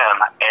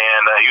Japan,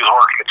 and he was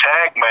working a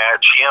tag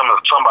match, him and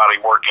somebody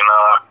working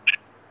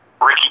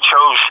Ricky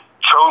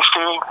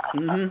Chosu.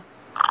 Mm-hmm.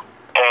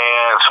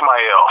 And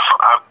somebody else.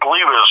 I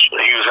believe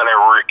he was in there,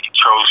 Ricky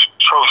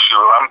Chosu.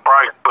 I'm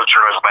probably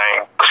butchering his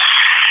name.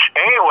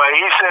 Anyway,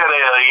 he said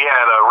he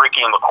had Ricky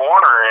in the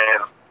corner,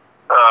 and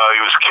he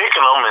was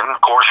kicking him, and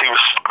of course he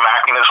was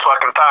smacking his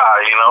fucking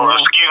thigh,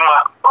 Excuse my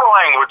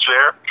language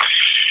there.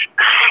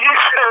 He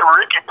said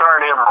Ricky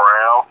turned him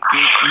around.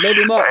 Lit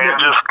him up. And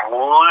just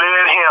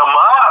lit him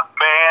up,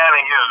 man.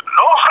 And just,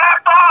 no fat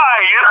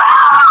pie.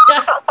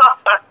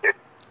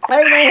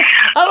 Hey, man,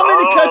 I don't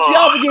mean to cut you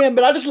off again,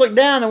 but I just looked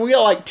down and we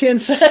got like 10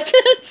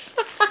 seconds.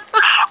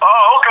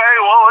 Oh, okay.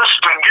 Well, let's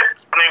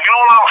get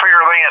on off here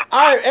then.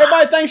 All right,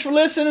 everybody, thanks for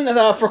listening.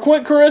 For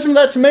Quint Charisma,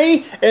 that's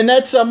me, and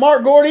that's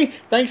Mark Gordy.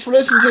 Thanks for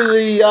listening to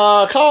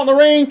the Call in the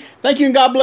Ring. Thank you, and God bless.